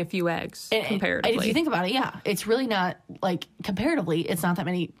 It's only a few eggs, comparatively. If you think about it, yeah. It's really not, like, comparatively, it's not that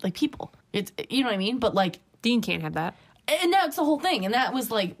many, like, people. It's, you know what I mean? But, like... Dean can't have that. And that's the whole thing. And that was,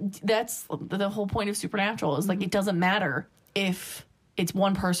 like, that's the whole point of Supernatural is, like, it doesn't matter if it's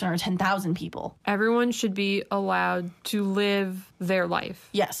one person or 10,000 people. Everyone should be allowed to live their life.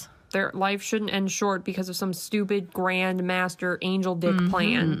 Yes. Their life shouldn't end short because of some stupid grand master angel dick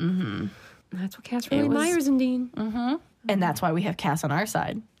plan. Mm-hmm. That's what Cass really admires in Dean. Mm-hmm. And that's why we have Cass on our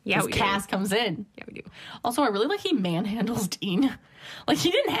side. Yeah, we Cass comes in. Yeah, we do. Also, I really like he manhandles Dean. Like,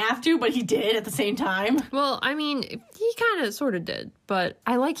 he didn't have to, but he did at the same time. Well, I mean, he kind of sort of did. But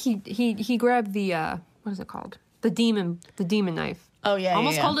I like he grabbed the, what is it called? The demon knife. Oh, yeah,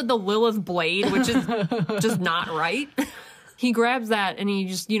 Almost called it the Lilith blade, which is just not right. He grabs that and he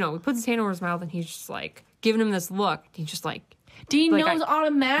just, puts his hand over his mouth and he's just like giving him this look. He's just like... Dean knows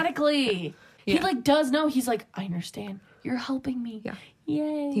automatically. Yeah. He, like, does know. He's like, I understand. You're helping me. Yeah.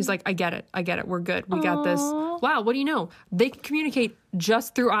 Yay. He's like, I get it. We're good. We got this. Wow, what do you know? They can communicate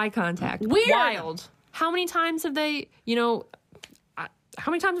just through eye contact. Weird. Wild. How many times have they, how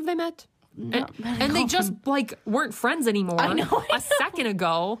many times have they met? And they just, like, weren't friends anymore. I know. A second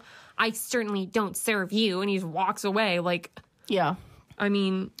ago, I certainly don't serve you. And he just walks away. Like, yeah. I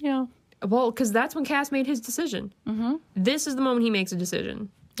mean, yeah. Well, because that's when Cass made his decision. Mm-hmm. This is the moment he makes a decision.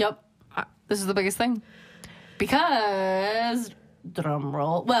 Yep. This is the biggest thing. Because, drum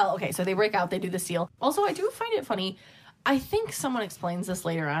roll. Well, okay, so they break out, they do the seal. Also, I do find it funny. I think someone explains this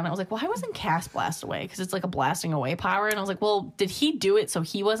later on. I was like, well, why wasn't Cass blasted away? Because it's like a blasting away power. And I was like, well, did he do it so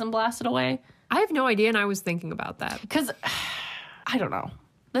he wasn't blasted away? I have no idea, and I was thinking about that. Because, I don't know.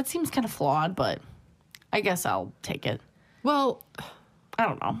 That seems kind of flawed, but I guess I'll take it. Well, I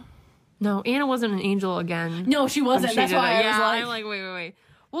don't know. No, Anna wasn't an angel again. No, she wasn't. That's why I was like... I'm like, wait.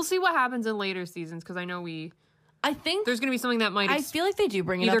 We'll see what happens in later seasons, because I know I think... there's going to be something that might... I feel like they do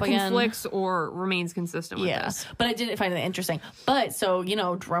bring it up again. Either conflicts or remains consistent with this. But I didn't find it interesting. But, so,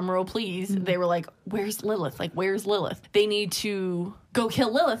 drum roll please, they were like, where's Lilith? Like, where's Lilith? They need to go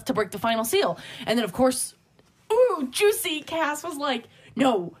kill Lilith to break the final seal. And then, of course, juicy, Cass was like...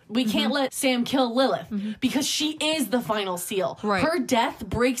 No, we can't let Sam kill Lilith because she is the final seal. Right. Her death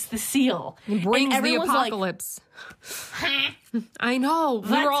breaks the seal. It brings the apocalypse. Like, I know.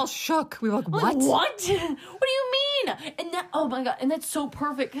 We were all shook. We were like, what? What do you mean? And that, oh my God. And that's so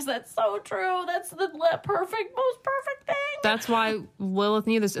perfect because that's so true. That's the most perfect thing. That's why Lilith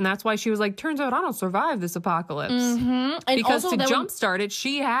knew this. And that's why she was like, turns out I don't survive this apocalypse. Mm-hmm. And because to jumpstart it,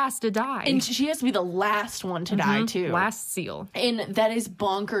 she has to die. And she has to be the last one to die too. Last seal. And that is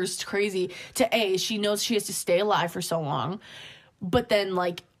bonkers crazy to she knows she has to stay alive for so long. But then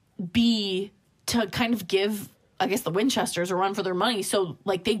like B, to kind of give, I guess, the Winchesters a run for their money. So,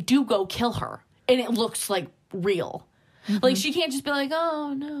 like, they do go kill her. And it looks, like, real. Like, she can't just be like,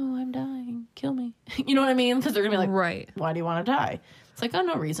 oh, no, I'm dying. Kill me. You know what I mean? Because they're going to be like, right. Why do you want to die? It's like, oh,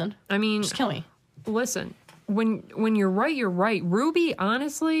 no reason. I mean... Just kill me. Listen, when you're right, you're right. Ruby,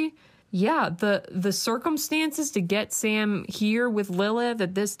 honestly, yeah, the circumstances to get Sam here with Lilith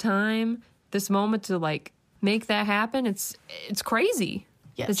at this time, this moment to, like, make that happen, it's crazy.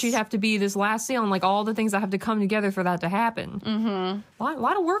 Yes. That she'd have to be this last seal and like all the things that have to come together for that to happen. Mm-hmm. A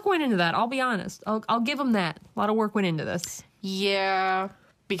lot of work went into that. I'll be honest. I'll give them that. A lot of work went into this. Yeah,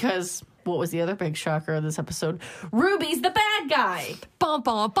 because what was the other big shocker of this episode? Ruby's the bad guy. Bum,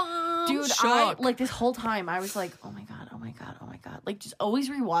 bum, bum. Dude, Shock. I, like, this whole time, I was like, oh my God, oh my God, oh my God. Like, just always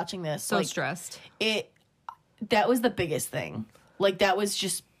rewatching this. So like, stressed. That was the biggest thing. Like, that was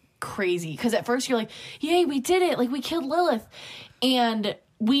just crazy. Because at first you're like, yay, we did it. Like, we killed Lilith. And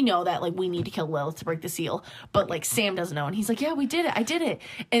we know that, like, we need to kill Lilith to break the seal. But, like, Sam doesn't know. And he's like, yeah, we did it. I did it.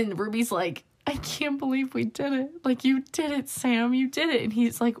 And Ruby's like, I can't believe we did it. Like, you did it, Sam. You did it. And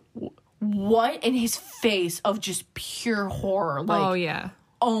he's like, what? And his face of just pure horror. Like, oh, yeah.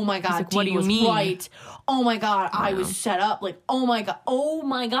 Oh, my God. Like, what do you mean? Right. Oh, my God. I was set up. Like, oh, my God. Oh,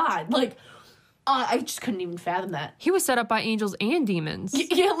 my God. Like, I just couldn't even fathom that. He was set up by angels and demons.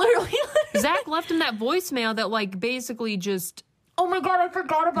 Yeah, literally. Zach left him that voicemail that, like, basically just... Oh my God, I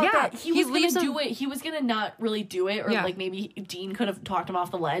forgot about that. He was going to leaves do it. He was going to not really do it. Or, Yeah. like, maybe Dean could have talked him off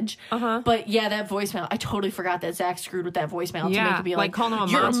the ledge. Uh-huh. But, yeah, that voicemail. I totally forgot that Zach screwed with that voicemail to Yeah, make it be like calling him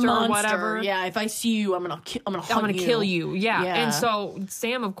a "You're monster or whatever." Yeah, if I see you, I'm gonna kill you. Yeah. Yeah. And so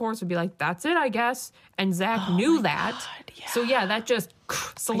Sam, of course, would be like, that's it, I guess. And Zach knew that. God, yeah. So, yeah, that just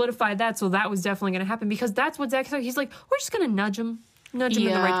solidified that. So that was definitely going to happen because that's what Zach said. He's like, we're just going to nudge him. Nudge him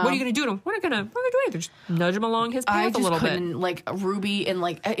in the right. What are you going to do to him? We're not going to do anything. Just nudge him along his path a little bit. Like, Ruby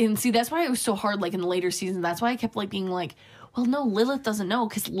and see, that's why it was so hard, like, in the later seasons. That's why I kept, like, being like, well, no, Lilith doesn't know,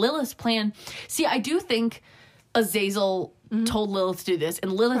 because Lilith's plan... See, I do think Azazel told Lilith to do this,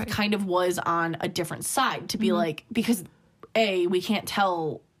 and Lilith kind of was on a different side, to be like, because, A, we can't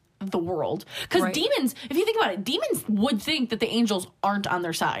tell the world. Because demons, if you think about it, demons would think that the angels aren't on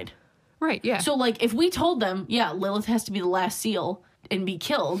their side. Right, yeah. So, like, if we told them, yeah, Lilith has to be the last seal and be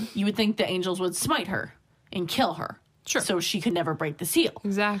killed, you would think the angels would smite her and kill her. Sure. So she could never break the seal.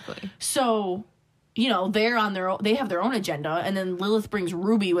 Exactly. So, you know, they're on their own, they have their own agenda, and then Lilith brings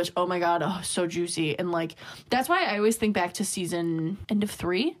Ruby, which, oh my God, so juicy. And, like, that's why I always think back to season end of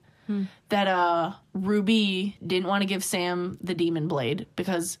 3, that Ruby didn't want to give Sam the demon blade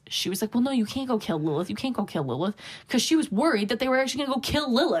because she was like, well, no, you can't go kill Lilith. You can't go kill Lilith. Because she was worried that they were actually going to go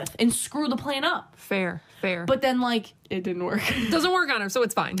kill Lilith and screw the plan up. Fair. But then, like, it didn't work. It doesn't work on her, so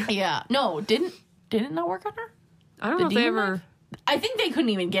it's fine. Yeah. No, didn't it not work on her? I don't know if they ever... Knife? I think they couldn't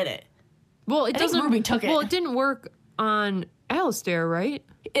even get it. Well, I think Ruby took it. Well, it didn't work on Alistair, right?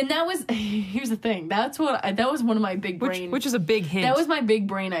 And that was... Here's the thing. That was one of my big brain... Which is a big hint. That was my big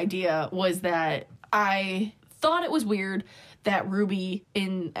brain idea, was that I thought it was weird that Ruby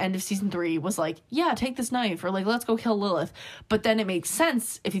in end of season 3 was like, yeah, take this knife, or like, let's go kill Lilith. But then it makes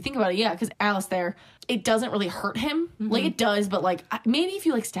sense if you think about it, yeah, because Alistair, it doesn't really hurt him. Like, it does, but like, maybe if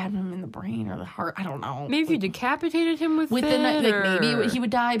you like stab him in the brain or the heart, I don't know. Maybe if you decapitated him with the knife, or... like, maybe he would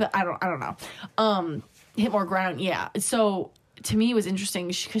die, but I don't know. Hit more ground, yeah. So to me, it was interesting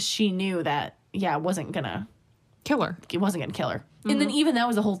because she knew that, yeah, it wasn't gonna kill her. It wasn't gonna kill her. And then even that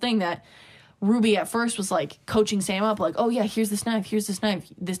was the whole thing, that Ruby at first was like coaching Sam up, like, oh yeah, here's this knife.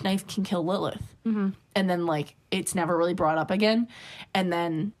 This knife can kill Lilith. And then, like, it's never really brought up again. And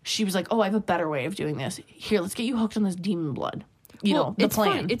then she was like, oh, I have a better way of doing this. Here, let's get you hooked on this demon blood. You know, the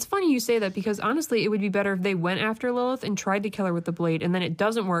plan. It's funny you say that, because honestly, it would be better if they went after Lilith and tried to kill her with the blade, and then it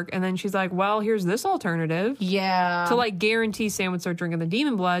doesn't work, and then she's like, well, here's this alternative. Yeah. To, like, guarantee Sam would start drinking the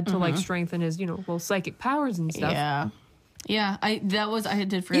demon blood to, like, strengthen his, little psychic powers and stuff. Yeah. Yeah, I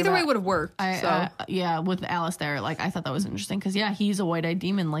did forget. Either way would have worked. Yeah, with Alistair, like, I thought that was interesting because, yeah, he's a white-eyed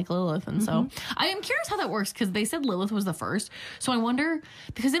demon like Lilith, and so I am curious how that works, because they said Lilith was the first, so I wonder,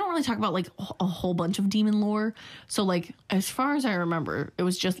 because they don't really talk about, like, a whole bunch of demon lore, so, like, as far as I remember, it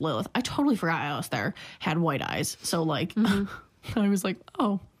was just Lilith. I totally forgot Alistair had white eyes, so, like, I was like,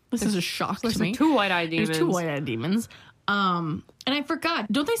 oh, this is a shock to me. Two white-eyed demons. There's 2 white-eyed demons. And I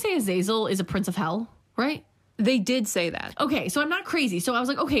forgot, don't they say Azazel is a prince of hell, right? They did say that. Okay, so I'm not crazy. So I was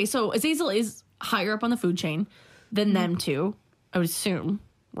like, okay, so Azazel is higher up on the food chain than them two, I would assume,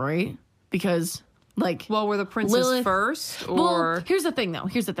 right? Because, like... Well, were the princes Lilith, first, or... Well, here's the thing, though.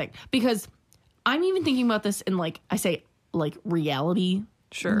 Here's the thing. Because I'm even thinking about this in, like, I say, like, reality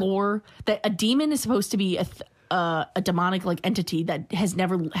lore, that a demon is supposed to be a demonic, like, entity that has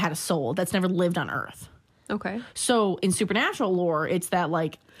never had a soul, that's never lived on Earth. Okay. So in supernatural lore, it's that,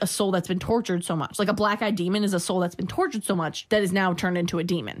 like, a soul that's been tortured so much. Like, a black-eyed demon is a soul that's been tortured so much that is now turned into a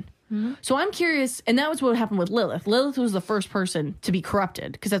demon. So I'm curious, and that was what happened with Lilith. Lilith was the first person to be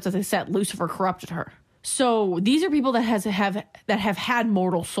corrupted, because that's what they said. Lucifer corrupted her. So these are people that have had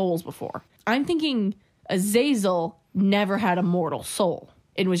mortal souls before. I'm thinking Azazel never had a mortal soul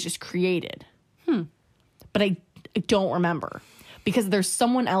and was just created. But I don't remember, because there's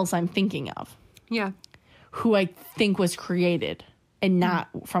someone else I'm thinking of. Yeah. Who I think was created and not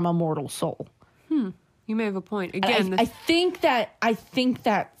from a mortal soul. You may have a point. Again, I think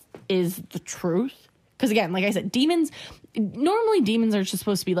that is the truth. Because again, like I said, normally demons are just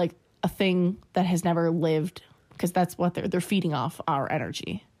supposed to be like a thing that has never lived, because that's what they're feeding off our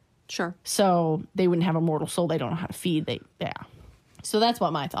energy. Sure. So they wouldn't have a mortal soul. They don't know how to feed. So that's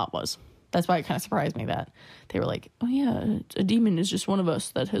what my thought was. That's why it kind of surprised me that they were like, oh yeah, a demon is just one of us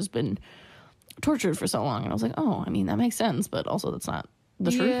that has been tortured for so long. And I was like, oh, I mean, that makes sense, but also that's not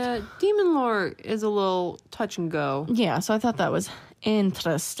the truth. Yeah, demon lore is a little touch and go. Yeah, so I thought that was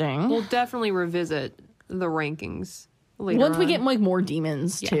interesting. We'll definitely revisit the rankings later Once we on. get like more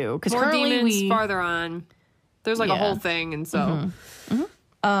demons too, because more currently demons farther on. There's like a Yeah. whole thing, and so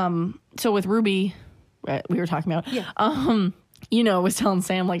So with Ruby, we were talking about, was telling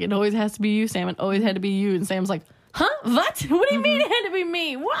Sam, like, it always has to be you, Sam. It always had to be you. And Sam's like, huh? What? What do you mean it had to be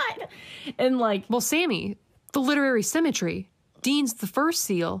me? What? And like, well, Sammy, the literary symmetry. Dean's the first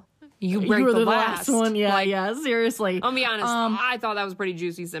seal. You break you were the the last one. Yeah, Like, yeah. Seriously. I'll be honest. I thought that was pretty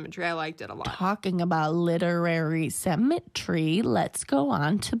juicy symmetry. I liked it a lot. Talking about literary symmetry, let's go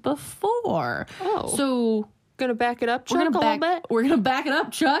on to before. Oh. So Gonna back it up, Chuck, a little bit? we're gonna back it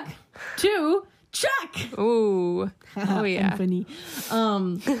up, Chuck, to Chuck. Ooh. Oh, yeah. Funny.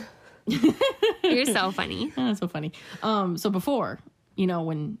 You're so funny. That's so funny. So before,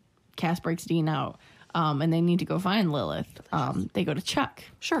 when Cass breaks Dean out, and they need to go find Lilith, they go to Chuck.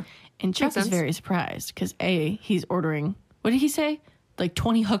 Sure. And Chuck is very surprised because he's ordering, what did he say? Like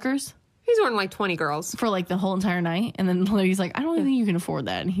 20 hookers He's ordering like 20 girls. for like the whole entire night. And then he's like, I don't think you can afford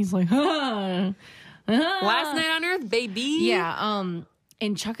that. And he's like, Last night on Earth, baby. Yeah.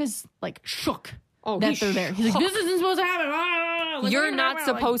 And Chuck is like shook Oh, that he's they're there. He's like, this isn't supposed to happen. Ah! Like, You're what not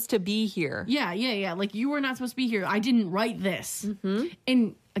happened? supposed to be here. Yeah. Like, you were not supposed to be here. I didn't write this. Mm-hmm.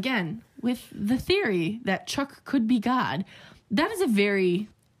 And again, with the theory that Chuck could be God, that is a very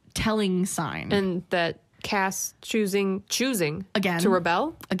telling sign. And that Cass choosing Again. to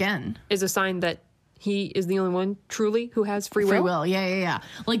rebel Again. is a sign that he is the only one truly who has free will. Free will. Yeah.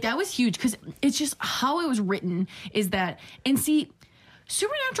 Like, that was huge because it's just how it was written is that, and see,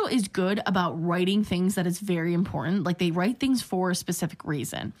 Supernatural is good about writing things that is very important. Like, they write things for a specific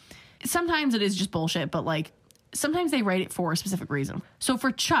reason. Sometimes it is just bullshit, but like, sometimes they write it for a specific reason. So for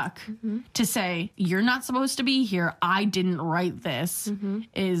Chuck to say, you're not supposed to be here, I didn't write this,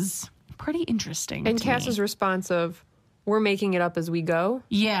 is pretty interesting. And to Cass's me. response of, we're making it up as we go,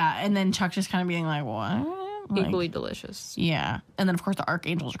 Yeah, and then Chuck just kind of being like, what? Like, equally delicious. yeah. And then, of course, the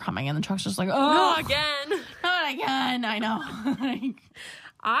archangels are coming, and then Chuck's just like, Oh, oh, again. not again. I know. Like,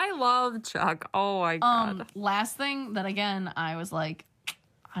 I love Chuck. Oh, my God. last thing that, again, I was like,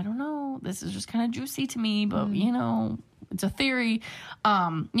 I don't know. This is just kind of juicy to me, but, it's a theory.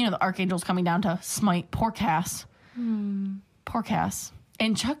 The archangel's coming down to smite poor Cass. Poor Cass.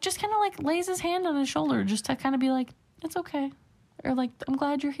 And Chuck just kind of, like, lays his hand on his shoulder just to kind of be like, it's okay. Or, like, I'm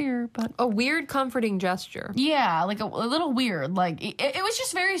glad you're here, but... A weird, comforting gesture. Yeah, like, a little weird. Like, it was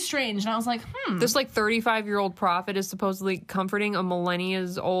just very strange, and I was like, This, like, 35-year-old prophet is supposedly comforting a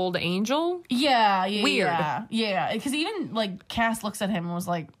millennia's old angel? Yeah. Weird. Yeah, because even, like, Cass looks at him and was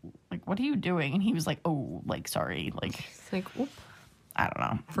like, what are you doing? And he was like, oh, like, sorry. Like, It's like, whoop, I don't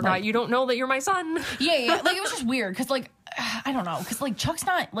know. forgot Like, you don't know that you're my son. Yeah. Like, it was just weird, because, like, I don't know. Because, like, Chuck's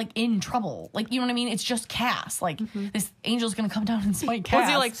not, like, in trouble. Like, you know what I mean? It's just Cass. Like, this angel's gonna come down and smite Cass. Was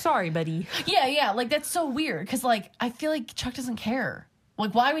he like, sorry, buddy? Yeah. Like, that's so weird, because, like, I feel like Chuck doesn't care.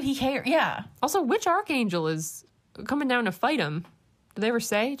 Like, why would he care? Yeah. Also, which archangel is coming down to fight him? Did they ever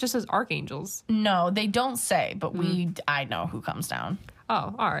say? It just says archangels. No, they don't say, but I know who comes down.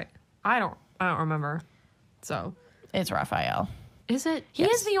 Oh, all right. I don't remember. So, It's Raphael. is it? He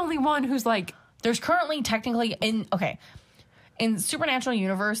Yes. is the only one who's like, There's currently technically in Supernatural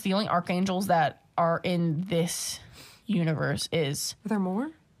universe, the only archangels that are in this universe are there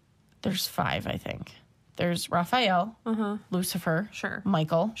more? there's 5, I think. There's Raphael, Lucifer, Sure.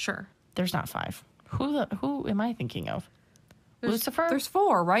 Michael. Sure. There's not 5. Who am I thinking of? Lucifer? There's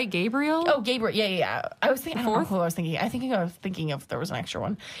 4, right? Gabriel? Oh, Gabriel. Yeah. I was thinking. I don't know Fourth? who I was thinking. I think I was thinking of there was an extra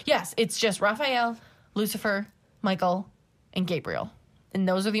one. Yes, it's just Raphael, Lucifer, Michael, and Gabriel, and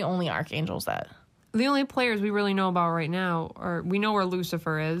those are the only archangels that. The only players we really know about right now are, we know where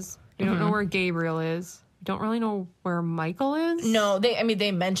Lucifer is. We don't know where Gabriel is. We don't really know where Michael is. No,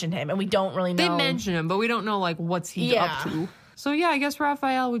 they mentioned him, and we don't really know. They mention him, but we don't know, like, what's he up to. So, yeah, I guess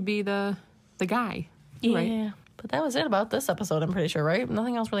Raphael would be the guy. Yeah. Right? But that was it about this episode, I'm pretty sure, right?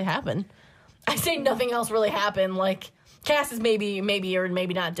 Nothing else really happened. I say nothing else really happened. Like, Cass is maybe or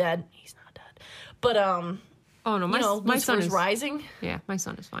maybe not dead. He's not dead. But, Oh, no, my son Lucifer's is... rising. Yeah, my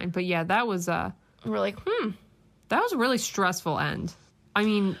son is fine. But, yeah, that was... We're like, That was a really stressful end. I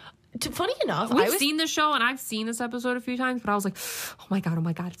mean... Funny enough, We've seen this show and I've seen this episode a few times, but I was like, oh my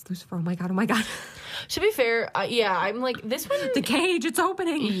god, it's Lucifer. Oh my god. To be fair, yeah, I'm like, this one... The cage, it's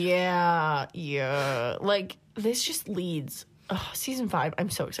opening. Yeah. Like, this just leads... season 5, I'm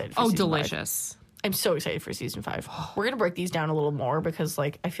so excited for season 5. Delicious. I'm so excited for season 5. We're going to break these down a little more because,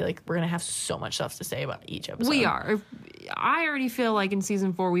 like, I feel like we're going to have so much stuff to say about each episode. We are. I already feel like in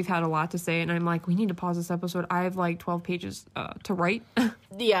season 4 we've had a lot to say, and I'm like, we need to pause this episode. I have like 12 pages to write.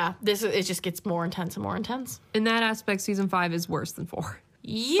 Yeah, it just gets more intense and more intense. In that aspect, season 5 is worse than 4.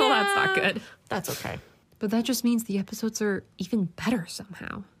 Yeah. So that's not good. That's okay. But that just means the episodes are even better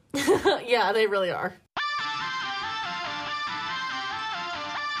somehow. Yeah, they really are.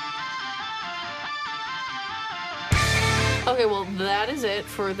 Okay, well, that is it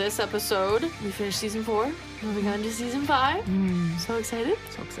for this episode. We finished season 4. Moving on to season 5. So excited.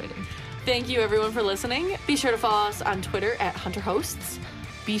 So exciting. Thank you, everyone, for listening. Be sure to follow us on Twitter at HunterHosts.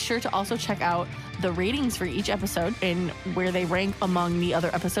 Be sure to also check out the ratings for each episode and where they rank among the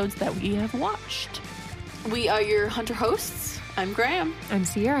other episodes that we have watched. We are your Hunter hosts. I'm Graham. I'm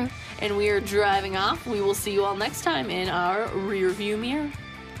Sierra. And we are driving off. We will see you all next time in our rearview mirror.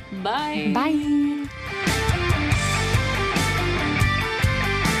 Bye. Bye.